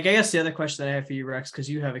 Like, I guess the other question that I have for you, Rex, because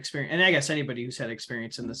you have experience, and I guess anybody who's had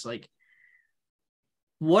experience in this, like,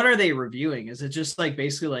 what are they reviewing? Is it just like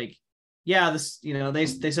basically like, yeah, this,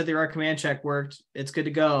 they said the command check worked, it's good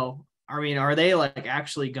to go. I mean, are they like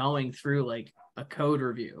actually going through like a code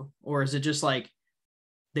review, or is it just like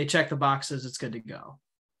they check the boxes, it's good to go?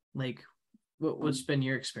 Like, what's been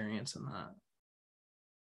your experience in that?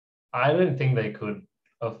 I don't think they could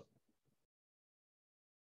have,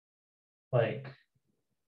 like,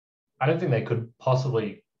 I don't think they could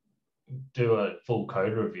possibly do a full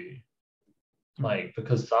code review, like,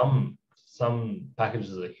 because some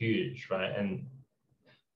packages are huge, right? And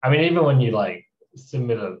I mean, even when you like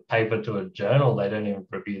submit a paper to a journal, they don't even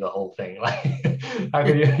review the whole thing. Like, how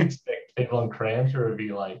could you expect people on CRAN to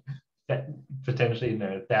review like potentially,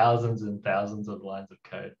 thousands and thousands of lines of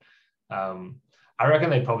code? I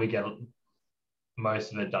reckon they probably get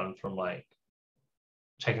most of it done from like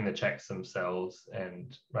checking the checks themselves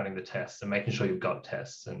and running the tests and making sure you've got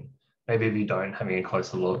tests, and maybe if you don't, having a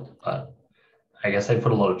closer look. But I guess they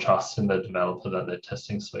put a lot of trust in the developer that their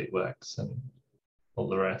testing suite works and all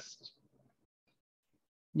the rest.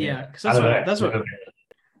 Yeah, because that's what.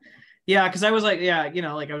 Yeah, because I was like,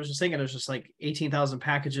 like I was just thinking, it was just like 18,000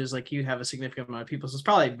 packages. Like, you have a significant amount of people, so it's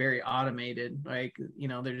probably very automated. Like,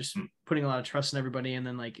 they're just putting a lot of trust in everybody. And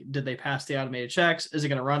then like, did they pass the automated checks? Is it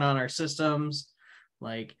going to run on our systems?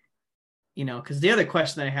 Like, because the other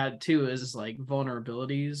question that I had too is like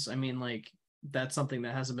vulnerabilities. I mean, like, that's something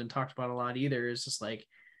that hasn't been talked about a lot either. Is just like,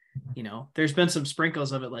 there's been some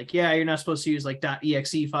sprinkles of it, like, yeah, you're not supposed to use like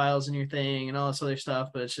 .exe files in your thing and all this other stuff,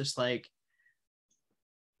 but it's just like,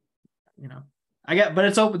 but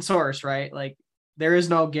it's open source, right? Like, there is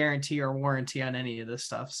no guarantee or warranty on any of this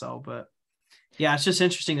stuff. So, but yeah, it's just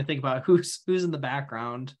interesting to think about who's in the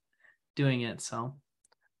background doing it. So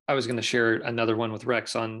I was going to share another one with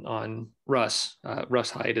Rex on Russ.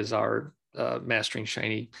 Russ Hyde is our mastering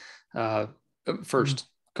Shiny first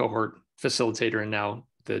cohort facilitator, and now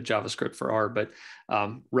the JavaScript for R. But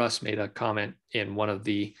Russ made a comment in one of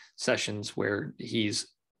the sessions where he's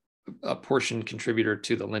a portion contributor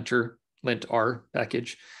to the lint R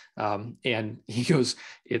package. And he goes,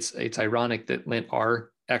 it's ironic that lint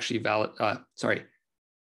R actually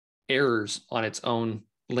errors on its own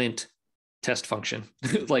lint test function.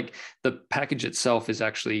 Like, the package itself is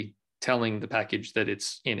actually telling the package that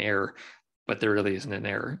it's in error, but there really isn't an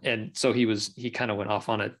error. And so he kind of went off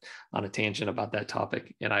on a tangent about that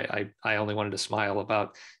topic. And I only wanted to smile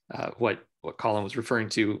about what Colin was referring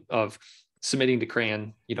to, of submitting to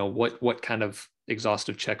CRAN, what kind of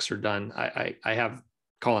exhaustive checks are done. I have,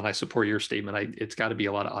 Colin, I support your statement. It's got to be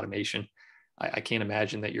a lot of automation. I can't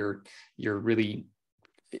imagine that you're really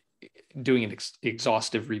doing an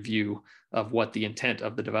exhaustive review of what the intent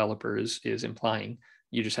of the developer is implying.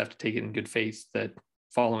 You just have to take it in good faith that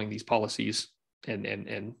following these policies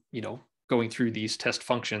and going through these test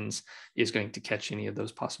functions is going to catch any of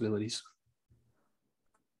those possibilities.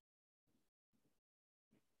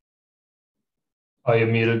 Oh, you're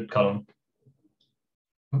muted, Colin.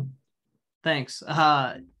 Thanks.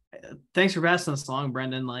 Thanks for passing this along,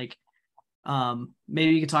 Brendan. Like,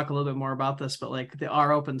 maybe you could talk a little bit more about this, but like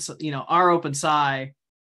our open sci,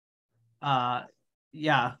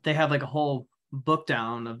 yeah, they have like a whole book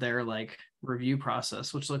down of their like review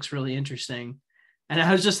process, which looks really interesting. And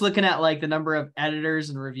I was just looking at like the number of editors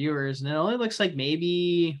and reviewers, and it only looks like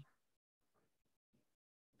maybe,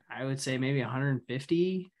 I would say maybe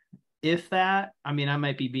 150, if that. I mean, I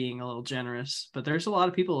might be being a little generous, but there's a lot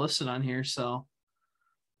of people listed on here, so.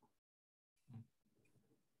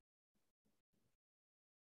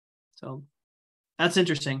 So that's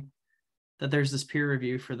interesting that there's this peer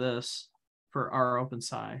review for this, for our open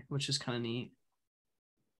sci, which is kind of neat.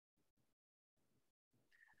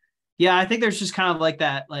 Yeah, I think there's just kind of like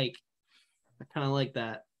that,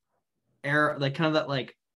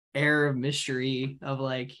 air of mystery of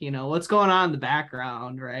like, what's going on in the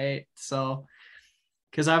background, right? So,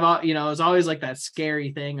 because it's always like that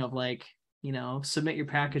scary thing of like, submit your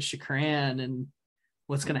package to CRAN and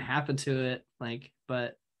what's going to happen to it. Like,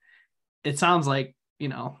 but it sounds like,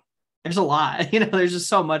 there's a lot, there's just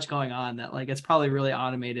so much going on that like, it's probably really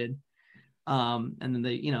automated. And then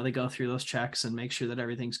they go through those checks and make sure that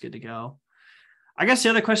everything's good to go. I guess the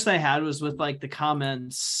other question I had was with like the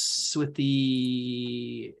comments with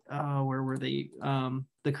the, where were they?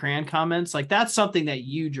 The CRAN comments, like that's something that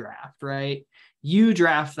you draft, right? You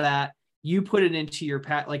draft that, you put it into your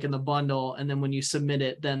like in the bundle. And then when you submit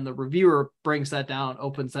it, then the reviewer brings that down,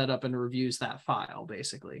 opens that up and reviews that file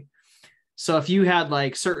basically. So if you had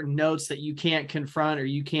like certain notes that you can't confront or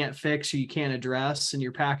you can't fix or you can't address in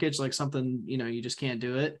your package, like something, you just can't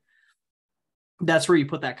do it, that's where you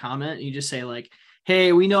put that comment. You just say like,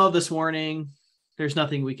 hey, we know of this warning. There's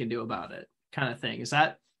nothing we can do about it, kind of thing.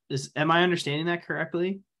 Am I understanding that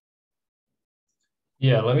correctly?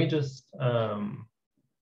 Yeah, let me just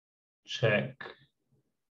check.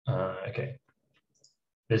 Okay.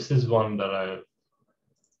 This is one that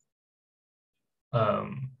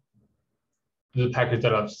the package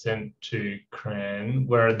that I've sent to CRAN,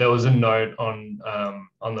 where there was a note on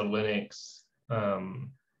the Linux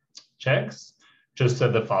checks, just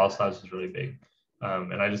said the file size was really big.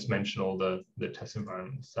 And I just mentioned all the test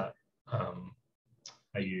environments that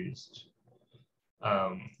I used.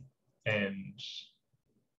 And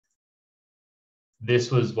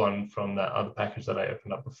this was one from that other package that I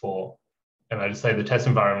opened up before. And I just say the test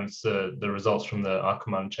environments, the results from the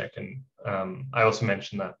command check. And I also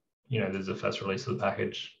mentioned that, there's a first release of the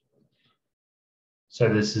package. So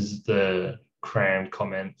this is the CRAN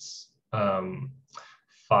comments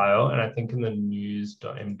file. And I think in the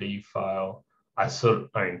news.md file,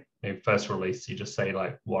 in first release, you just say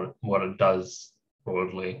like what it does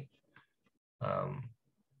broadly.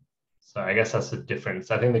 So I guess that's the difference.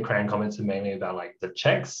 I think the CRAN comments are mainly about like the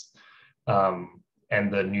checks, and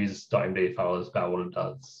the news.md file is about what it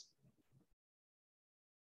does.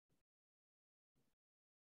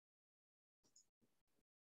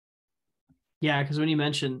 Yeah, because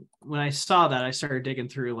when I saw that, I started digging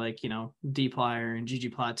through like, dplyr and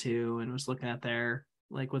ggplot2 and was looking at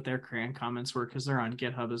what their CRAN comments were, because they're on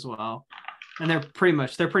GitHub as well. And they're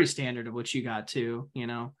pretty standard of what you got too,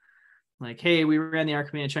 like, hey, we ran the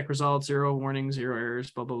command check results, 0 warnings, 0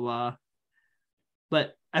 errors, blah, blah, blah.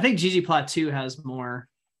 But I think ggplot2 has more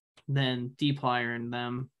than dplyr in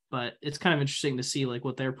them, but it's kind of interesting to see like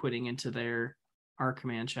what they're putting into their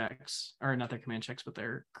command checks, or not their command checks, but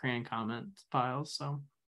their CRAN comment files. So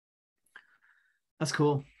that's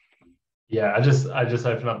cool. Yeah, I just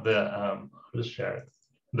opened up the I'll just share it.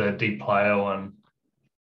 The dplyr one,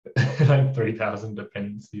 like 3,000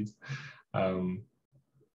 dependencies.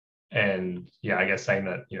 And yeah, I guess saying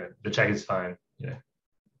that, the check is fine,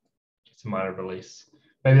 it's a minor release.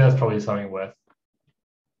 Maybe that's probably something worth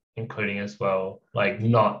including as well, like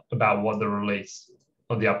not about what the release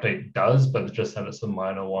or the update does, but just that it's a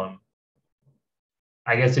minor one.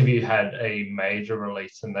 I guess if you had a major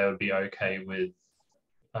release, then they would be okay with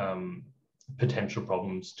potential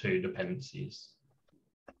problems to dependencies,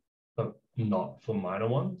 but not for minor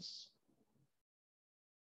ones.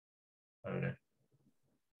 I don't know.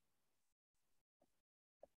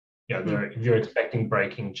 if you're expecting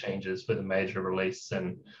breaking changes with a major release,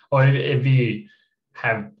 or if you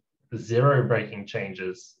have 0 breaking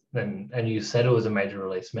changes, then and you said it was a major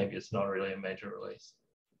release, maybe it's not really a major release.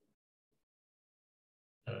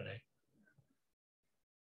 I don't know.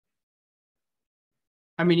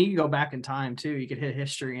 I mean, you can go back in time too. You could hit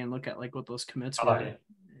history and look at like what those commits were. Yeah.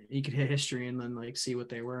 You could hit history and then like see what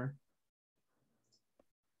they were.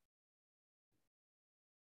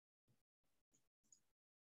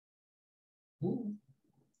 Ooh.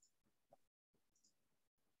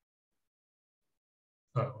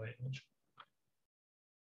 Oh wait,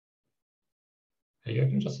 are you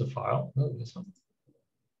open just a file? Oh, this one.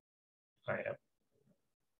 Oh yeah.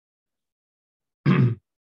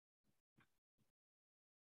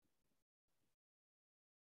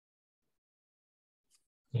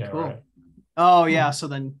 Yeah, cool. Right. Oh yeah, so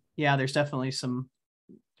then yeah, there's definitely some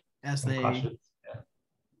clashes. Yeah.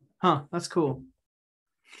 Huh, that's cool.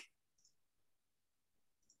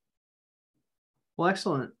 Well,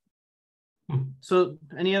 excellent. So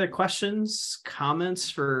any other questions, comments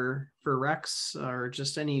for Rex, or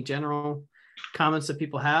just any general comments that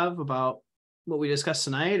people have about what we discussed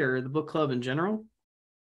tonight or the book club in general?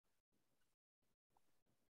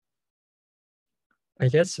 I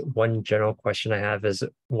guess one general question I have is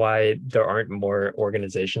why there aren't more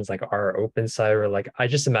organizations like our open side, or like, I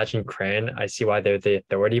just imagine CRAN, I see why they're the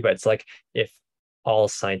authority, but it's like if all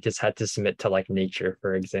scientists had to submit to like Nature,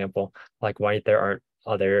 for example, like why there aren't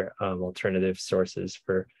other alternative sources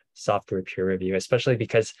for software peer review, especially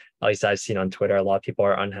because at least I've seen on Twitter, a lot of people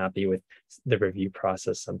are unhappy with the review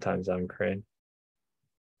process sometimes on CRAN.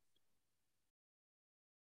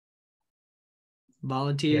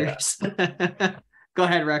 Volunteers. Yeah. Go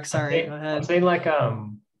ahead, Rex. Sorry, go ahead. I've seen like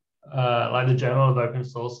the Journal of Open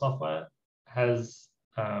Source Software has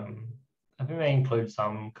I think they include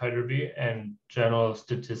some code review, and Journal of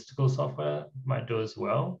Statistical Software might do as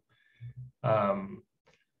well.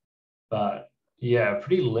 But yeah,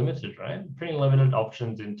 pretty limited, right? Pretty limited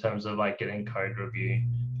options in terms of like getting code review.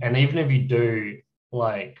 And even if you do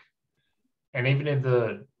and even if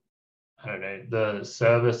the the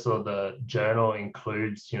service or the journal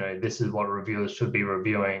includes, this is what reviewers should be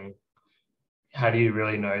reviewing, how do you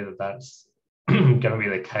really know that that's going to be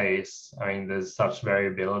the case? I mean, there's such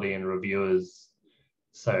variability in reviewers.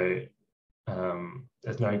 So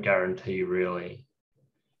there's no guarantee really.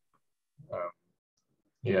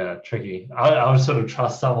 Yeah, tricky. I would sort of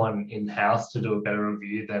trust someone in-house to do a better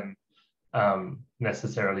review than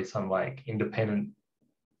necessarily some like independent,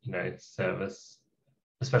 service.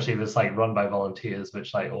 Especially if it's like run by volunteers,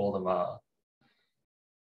 which like all of them are.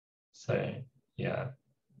 So yeah,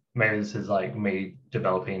 maybe this is like me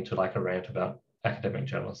developing into like a rant about academic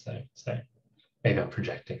journals though. So maybe I'm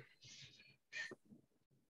projecting.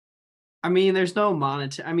 I mean, there's no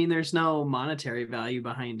monetary value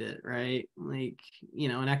behind it, right? Like,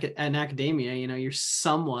 in academia, you're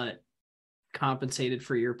somewhat compensated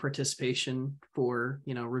for your participation for,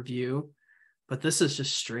 review, but this is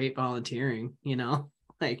just straight volunteering,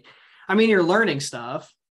 like, I mean, you're learning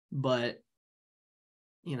stuff, but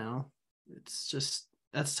it's just,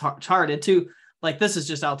 it's hard. And too, like, this is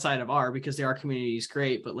just outside of R, because the R community is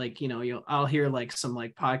great, but like, I'll hear like some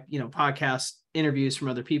like podcast interviews from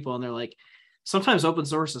other people, and they're like, sometimes open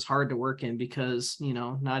source is hard to work in because,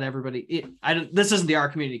 not everybody, this isn't the R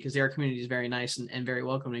community, because the R community is very nice and very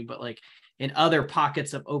welcoming, but like in other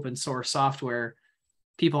pockets of open source software,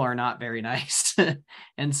 people are not very nice.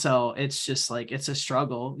 And so it's just like, it's a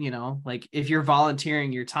struggle, like if you're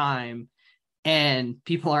volunteering your time and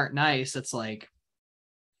people aren't nice, it's like,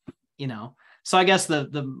 so I guess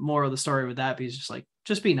the moral of the story with that be is just like,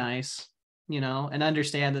 just be nice, and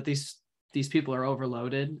understand that these people are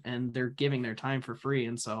overloaded and they're giving their time for free.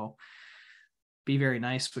 And so be very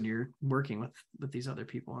nice when you're working with these other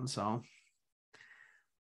people. And so,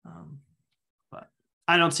 but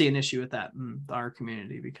I don't see an issue with that in the R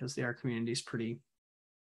community, because the R community is pretty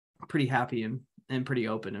happy and pretty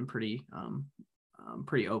open and pretty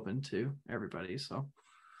open to everybody. So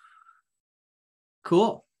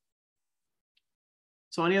cool.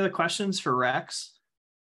 So any other questions for Rex?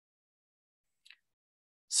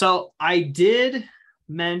 So I did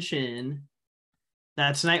mention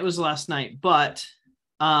that tonight was the last night, but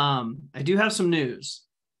I do have some news.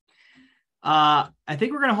 I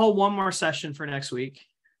think we're going to hold one more session for next week.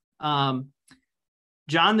 John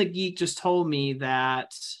the Geek just told me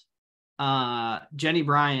that Jenny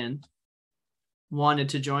Bryan wanted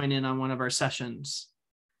to join in on one of our sessions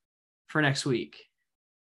for next week.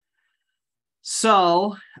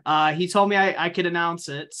 So he told me I could announce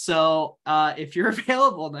it. So if you're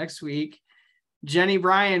available next week, Jenny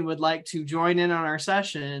Bryan would like to join in on our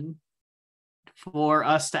session for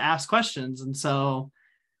us to ask questions. And so,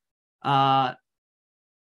 yeah,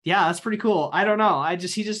 that's pretty cool. I don't know.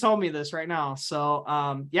 He just told me this right now.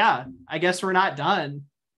 So, yeah, I guess we're not done.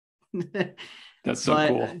 That's so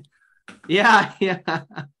cool. Yeah.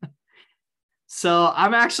 So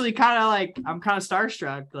I'm actually I'm kind of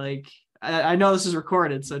starstruck. Like, I know this is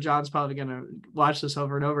recorded, so John's probably going to watch this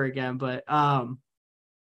over and over again, but,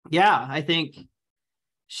 yeah, I think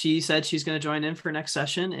she said she's going to join in for next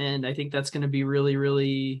session. And I think that's going to be really,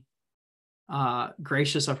 really,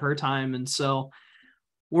 gracious of her time. And so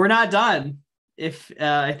we're not done.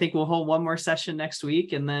 I think we'll hold one more session next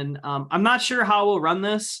week. And then, I'm not sure how we'll run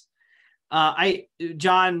this.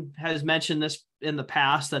 John has mentioned this in the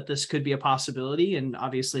past that this could be a possibility, and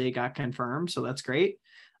obviously it got confirmed. So that's great.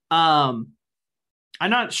 I'm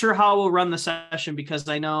not sure how we'll run the session because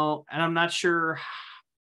I'm not sure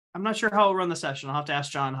how we'll run the session. I'll have to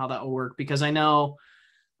ask John how that will work, because I know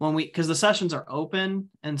because the sessions are open.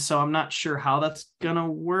 And so I'm not sure how that's going to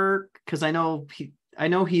work, because I know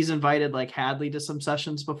he's invited like Hadley to some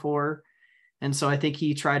sessions before. And so I think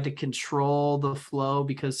he tried to control the flow,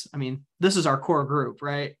 because I mean, this is our core group,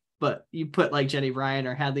 right? But you put like Jenny Bryan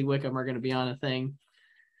or Hadley Wickham are going to be on a thing,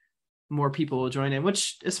 more people will join in,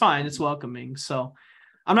 which is fine. It's welcoming. So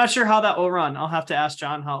I'm not sure how that will run. I'll have to ask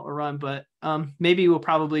John how it will run, but maybe we'll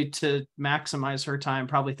probably, to maximize her time,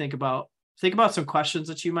 probably think about some questions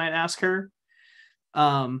that you might ask her,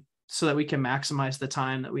 so that we can maximize the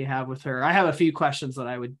time that we have with her. I have a few questions that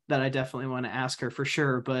I definitely want to ask her for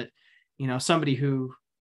sure, but somebody who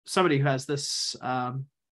has this,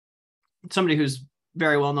 somebody who's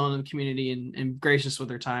very well known in the community and gracious with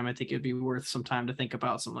their time, I think it'd be worth some time to think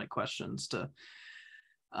about some like questions to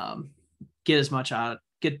get as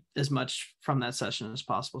much from that session as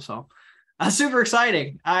possible. So super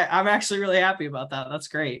exciting. I'm actually really happy about that. That's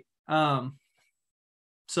great. So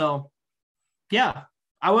yeah,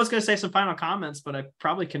 I was going to say some final comments, but I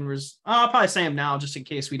probably can, I'll probably say them now just in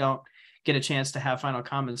case we don't get a chance to have final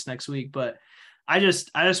comments next week. But I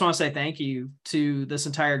just want to say thank you to this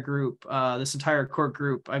entire group, this entire core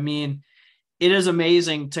group. I mean, it is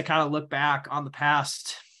amazing to kind of look back on the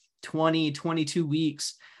past 22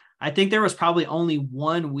 weeks. I think there was probably only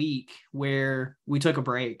 1 week where we took a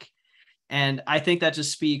break. And I think that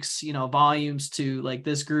just speaks, volumes to like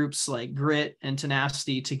this group's like grit and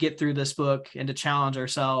tenacity to get through this book and to challenge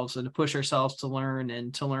ourselves and to push ourselves to learn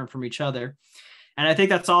and to learn from each other. And I think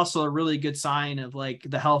that's also a really good sign of like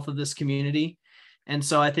the health of this community. And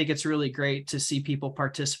so I think it's really great to see people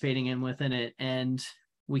participating within it, and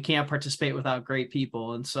we can't participate without great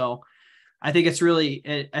people. And so I think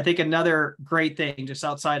I think another great thing, just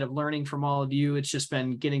outside of learning from all of you, it's just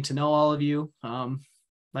been getting to know all of you.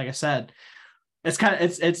 Like I said,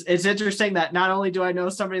 it's interesting that not only do I know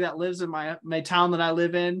somebody that lives in my town that I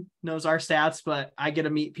live in, knows our stats, but I get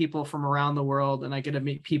to meet people from around the world, and I get to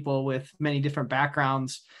meet people with many different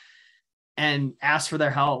backgrounds and ask for their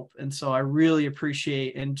help. And so I really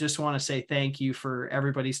appreciate and just want to say thank you for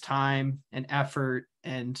everybody's time and effort.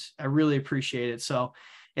 And I really appreciate it. So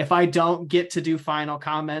if I don't get to do final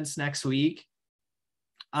comments next week,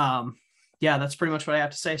 yeah, that's pretty much what I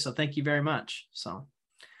have to say. So thank you very much. So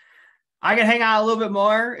I can hang out a little bit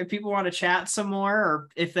more if people want to chat some more, or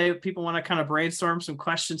if people want to kind of brainstorm some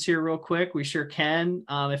questions here real quick, we sure can.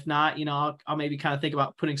 If not, I'll maybe kind of think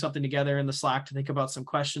about putting something together in the Slack to think about some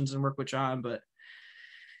questions and work with John. But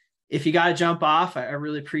if you got to jump off, I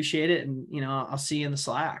really appreciate it. And, I'll see you in the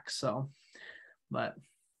Slack. So, but.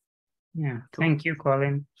 Yeah. Cool. Thank you,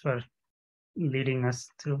 Colin, for leading us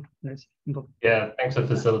through this book. Yeah. Thanks for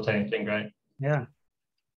facilitating. It's been great. Yeah.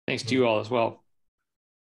 Thanks to you all as well.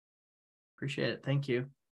 Appreciate it. Thank you.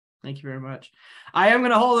 Thank you very much. I am going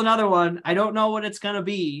to hold another one. I don't know what it's going to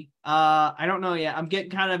be. I don't know yet. I'm getting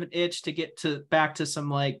kind of an itch to get back to some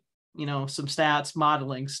some stats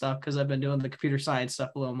modeling stuff, because I've been doing the computer science stuff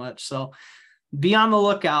a little much. So be on the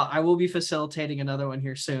lookout. I will be facilitating another one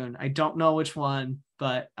here soon. I don't know which one,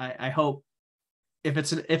 but I hope if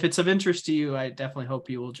it's of interest to you, I definitely hope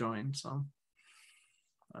you will join. So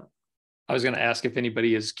I was going to ask if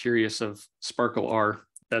anybody is curious of Sparkle R.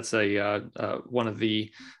 That's one of the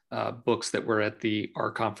books that were at the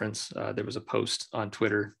R conference. There was a post on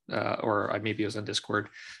Twitter, or maybe it was on Discord.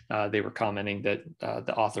 They were commenting that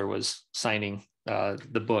the author was signing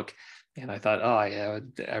the book. And I thought,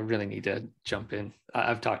 I really need to jump in.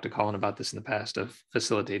 I've talked to Colin about this in the past of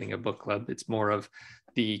facilitating a book club. It's more of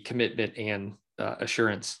the commitment and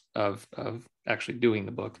assurance of actually doing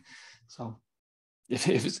the book. So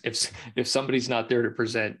if somebody's not there to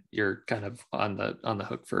present, you're kind of on the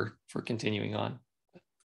hook for continuing on.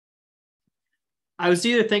 I was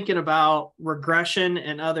either thinking about regression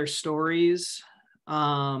and other stories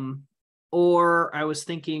or I was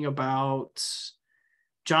thinking about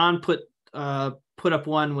John put up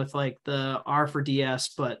one with like the R for DS,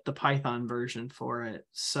 but the Python version for it.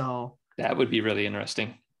 So that would be really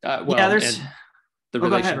interesting. There's and the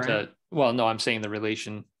relation ahead, to, well, no, I'm saying the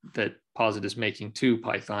relation that Posit is making to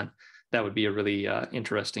Python, that would be a really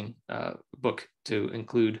interesting book to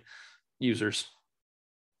include users.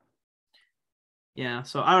 Yeah.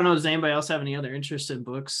 So I don't know. Does anybody else have any other interest in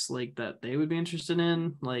books like that they would be interested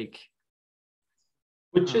in? Like,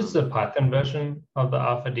 which is the Python version of the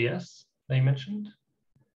R for DS that you mentioned?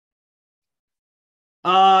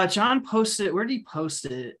 John posted, where did he post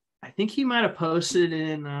it? I think he might have posted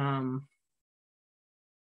in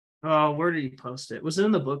where did he post it? Was it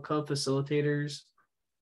in the book club facilitators?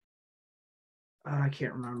 I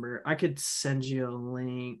can't remember. I could send you a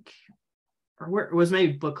link. Or where it was,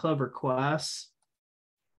 maybe book club requests.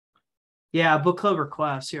 Yeah, book club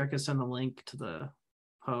requests. Here, I can send the link to the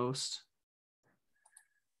post.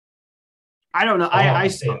 I don't know.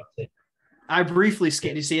 I briefly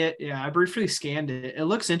scanned. You see it? Yeah, I briefly scanned it. It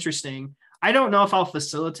looks interesting. I don't know if I'll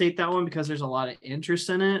facilitate that one because there's a lot of interest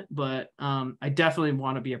in it, but I definitely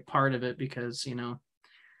want to be a part of it because, you know,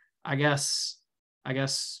 I guess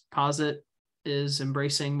Posit is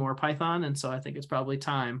embracing more Python, and so I think it's probably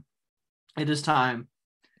time. It is time.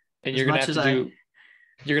 And you're gonna have to do.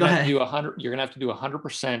 You're gonna have to do 100. You're gonna have to do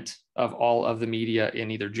 100% of all of the media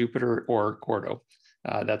in either Jupyter or Quarto.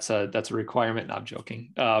 That's a requirement. No, I'm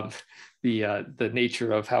joking. The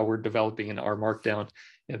nature of how we're developing in our Markdown,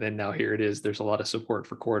 and then now here it is. There's a lot of support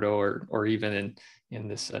for Quarto or even in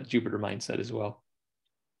this Jupyter mindset as well.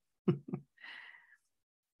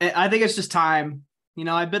 I think it's just time. You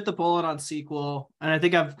know, I bit the bullet on SQL, and I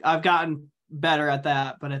think I've gotten better at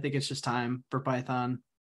that, but I think it's just time for Python.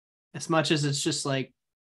 As much as it's just like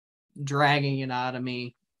dragging it out of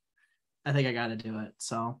me, I think I got to do it.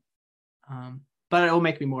 So, but it will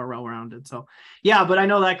make me more well-rounded. So yeah, but I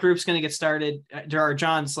know that group's going to get started.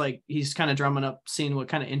 John's like, he's kind of drumming up, seeing what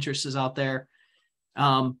kind of interest is out there.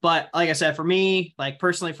 But like I said, for me, like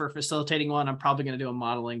personally for facilitating one, I'm probably going to do a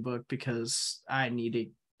modeling book because I'm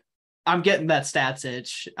getting that stats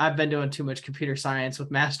itch. I've been doing too much computer science with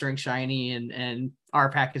mastering Shiny and R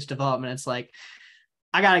package development. It's like,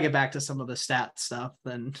 I got to get back to some of the stat stuff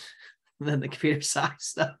than the computer science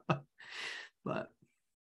stuff. But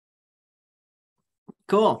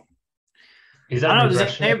cool. Is that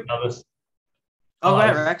regression? Go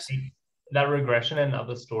ahead, Rex. That regression and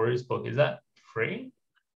other stories book, is that free?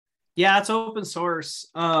 Yeah, it's open source.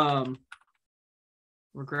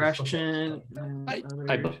 Regression.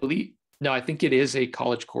 I believe. No, I think it is a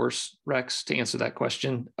college course, Rex, to answer that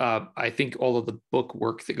question. I think all of the book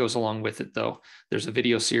work that goes along with it, though, there's a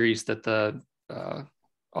video series that the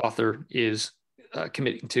author is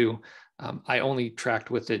committing to. I only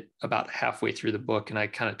tracked with it about halfway through the book, and I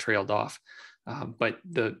kind of trailed off. But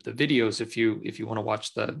the videos, if you want to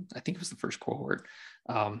watch I think it was the first cohort,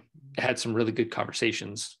 it had some really good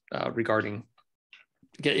conversations regarding.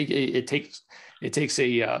 It takes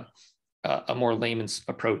a more layman's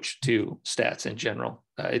approach to stats in general.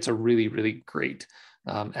 It's a really, really great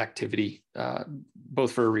activity,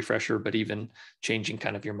 both for a refresher, but even changing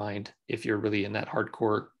kind of your mind if you're really in that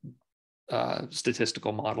hardcore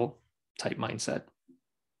statistical model type mindset.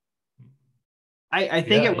 I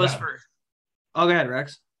think it was for. Oh, go ahead,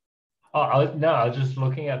 Rex. I was just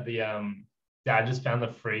looking at the I just found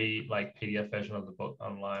the free like PDF version of the book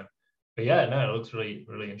online. But yeah, no, it looks really,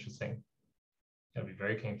 really interesting. I'd be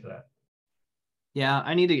very keen for that. Yeah,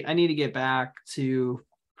 I need to get back to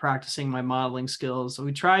practicing my modeling skills.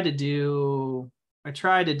 I tried to do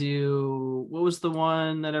what was the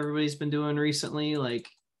one that everybody's been doing recently, like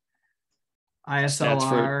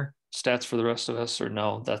ISLR. Stats for the rest of us, or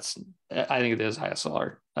no? I think it is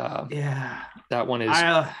ISLR. Yeah, that one is.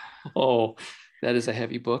 That is a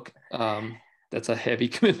heavy book. That's a heavy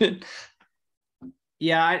commitment.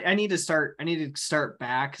 Yeah, I need to start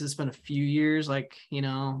back because it's been a few years. Like, you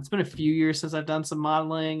know, it's been a few years since I've done some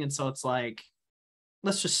modeling, and so it's like,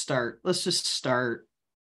 let's just start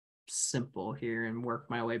simple here and work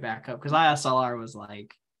my way back up, because ISLR was like,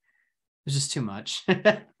 it was just too much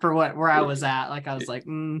for where I was at. Like, I was like,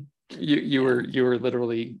 You were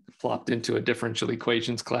literally plopped into a differential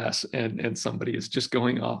equations class, and somebody is just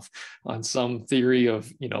going off on some theory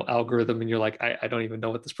of, you know, algorithm, and you're like, I don't even know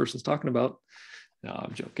what this person's talking about. No,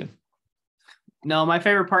 I'm joking. No, my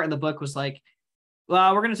favorite part in the book was like,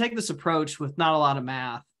 well, we're going to take this approach with not a lot of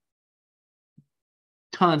math,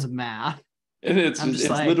 tons of math. And it's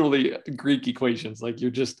like, literally Greek equations. Like,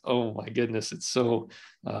 you're just, oh my goodness, it's so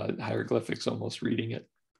hieroglyphics almost reading it.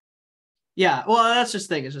 Yeah, well, that's just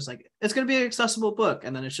the thing. It's just like, it's going to be an accessible book.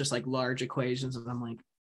 And then it's just like large equations. And I'm like,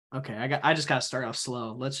 okay, I just got to start off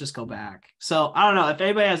slow. Let's just go back. So I don't know if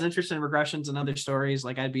anybody has interest in regressions and other stories,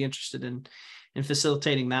 like I'd be interested in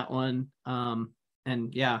facilitating that one.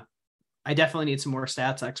 And yeah, I definitely need some more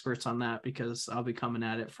stats experts on that, because I'll be coming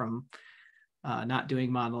at it from not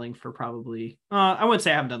doing modeling for probably, I wouldn't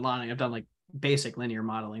say I haven't done modeling. I've done like basic linear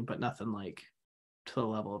modeling, but nothing like to the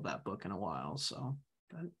level of that book in a while. So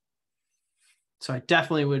I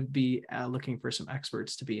definitely would be looking for some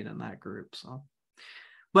experts to be in that group. So,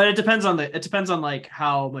 but it depends on like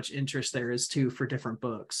how much interest there is too for different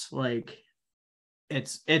books. Like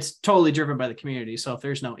it's totally driven by the community. So if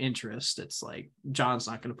there's no interest, it's like John's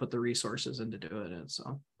not going to put the resources into doing it.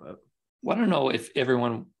 So, but well, I don't know if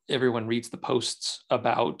everyone reads the posts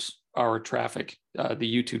about our traffic, the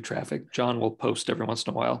YouTube traffic. John will post every once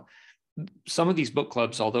in a while. Some of these book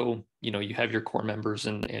clubs, although, you know, you have your core members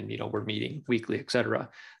and you know, we're meeting weekly, etc.,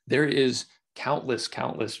 there is countless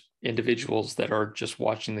individuals that are just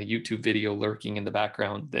watching the YouTube video, lurking in the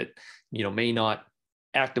background, that, you know, may not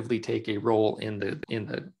actively take a role in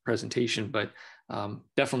the presentation, but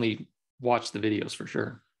definitely watch the videos for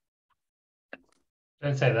sure.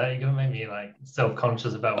 Don't say that. You're gonna make me like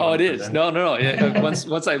self-conscious about what Oh, I'm it is. presenting. No.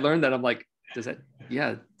 Once I learned that, I'm like, does that?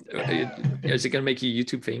 Yeah. Is it gonna make you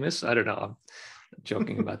YouTube famous? I don't know. I'm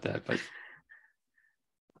joking about that, but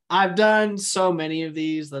I've done so many of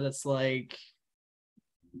these that it's like,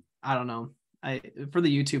 I don't know. For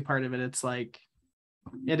the YouTube part of it, it's like,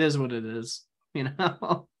 it is what it is, you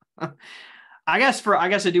know. I guess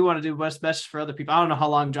I do want to do what's best for other people. I don't know how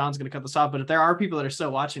long John's going to cut this off, but if there are people that are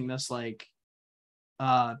still watching this, like,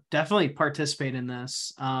 definitely participate in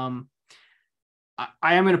this.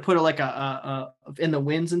 I am going to put like a in the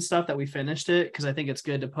wins and stuff that we finished it, because I think it's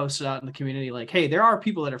good to post it out in the community. Like, hey, there are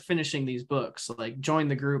people that are finishing these books. Like, join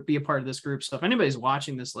the group, be a part of this group. So if anybody's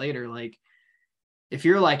watching this later, like, if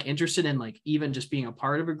you're like interested in like even just being a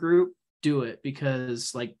part of a group, do it,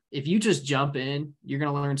 because like if you just jump in, you're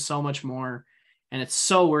going to learn so much more, and it's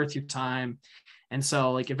so worth your time. And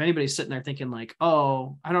so like if anybody's sitting there thinking like,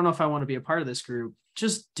 oh, I don't know if I want to be a part of this group,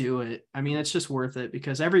 just do it. I mean, it's just worth it,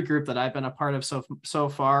 because every group that I've been a part of so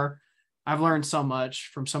far, I've learned so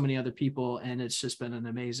much from so many other people, and it's just been an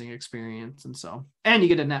amazing experience. And so, and you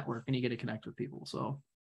get to network and you get to connect with people. So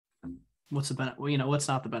what's the benefit? Well, you know, what's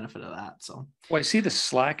not the benefit of that? So, well, I see the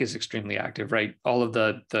Slack is extremely active, right? All of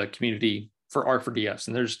the community for R4DS,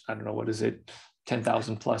 and there's, I don't know, what is it,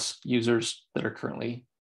 10,000 plus users that are currently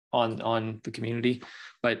on the community,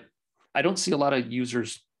 but I don't see a lot of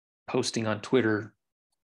users posting on Twitter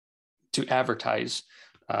to advertise,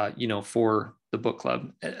 you know, for the book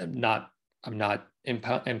club. I'm not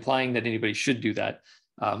implying that anybody should do that.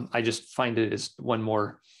 I just find it as one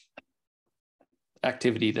more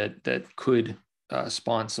activity that could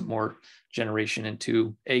spawn some more generation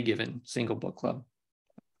into a given single book club.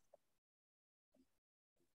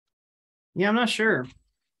 yeah, I'm not sure.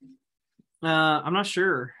 I'm not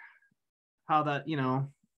sure how that, you know,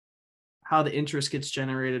 how the interest gets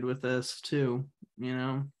generated with this too, you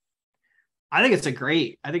know. I think it's a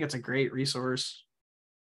great resource.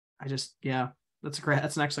 Yeah, that's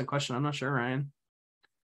an excellent question. I'm not sure, Ryan.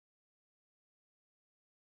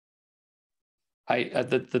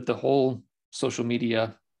 The whole social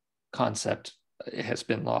media concept has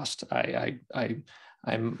been lost.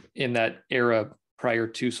 I'm in that era prior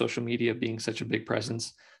to social media being such a big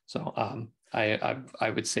presence. So I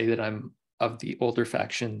would say that I'm of the older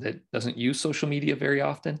faction that doesn't use social media very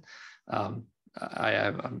often. I'm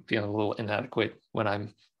feeling a little inadequate when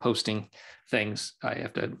I'm posting things. I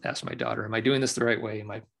have to ask my daughter, am I doing this the right way? Am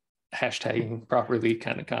I hashtagging properly,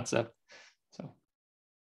 kind of concept? So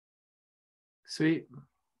sweet.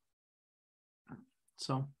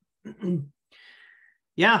 So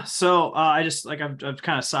yeah, so I just like I've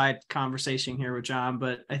kind of side conversation here with John,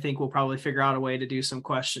 but I think we'll probably figure out a way to do some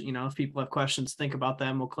question. You know, if people have questions, think about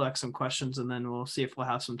them. We'll collect some questions, and then we'll see if we'll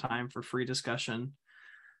have some time for free discussion.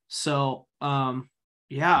 So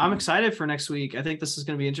yeah, I'm excited for next week. I think this is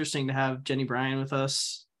going to be interesting to have Jenny Bryan with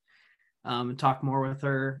us and talk more with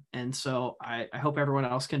her. And so I hope everyone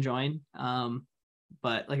else can join.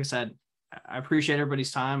 But like I said, I appreciate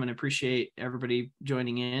everybody's time and appreciate everybody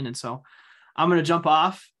joining in. And so I'm going to jump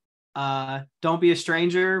off. Don't be a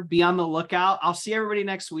stranger. Be on the lookout. I'll see everybody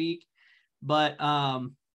next week. But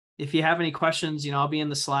if you have any questions, you know, I'll be in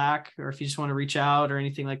the Slack, or if you just want to reach out or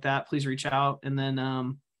anything like that, please reach out. And then,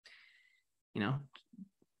 you know,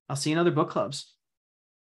 I'll see you in other book clubs.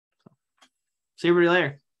 See everybody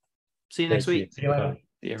later. See you next week. See you later.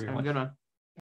 See everyone. Have a good one.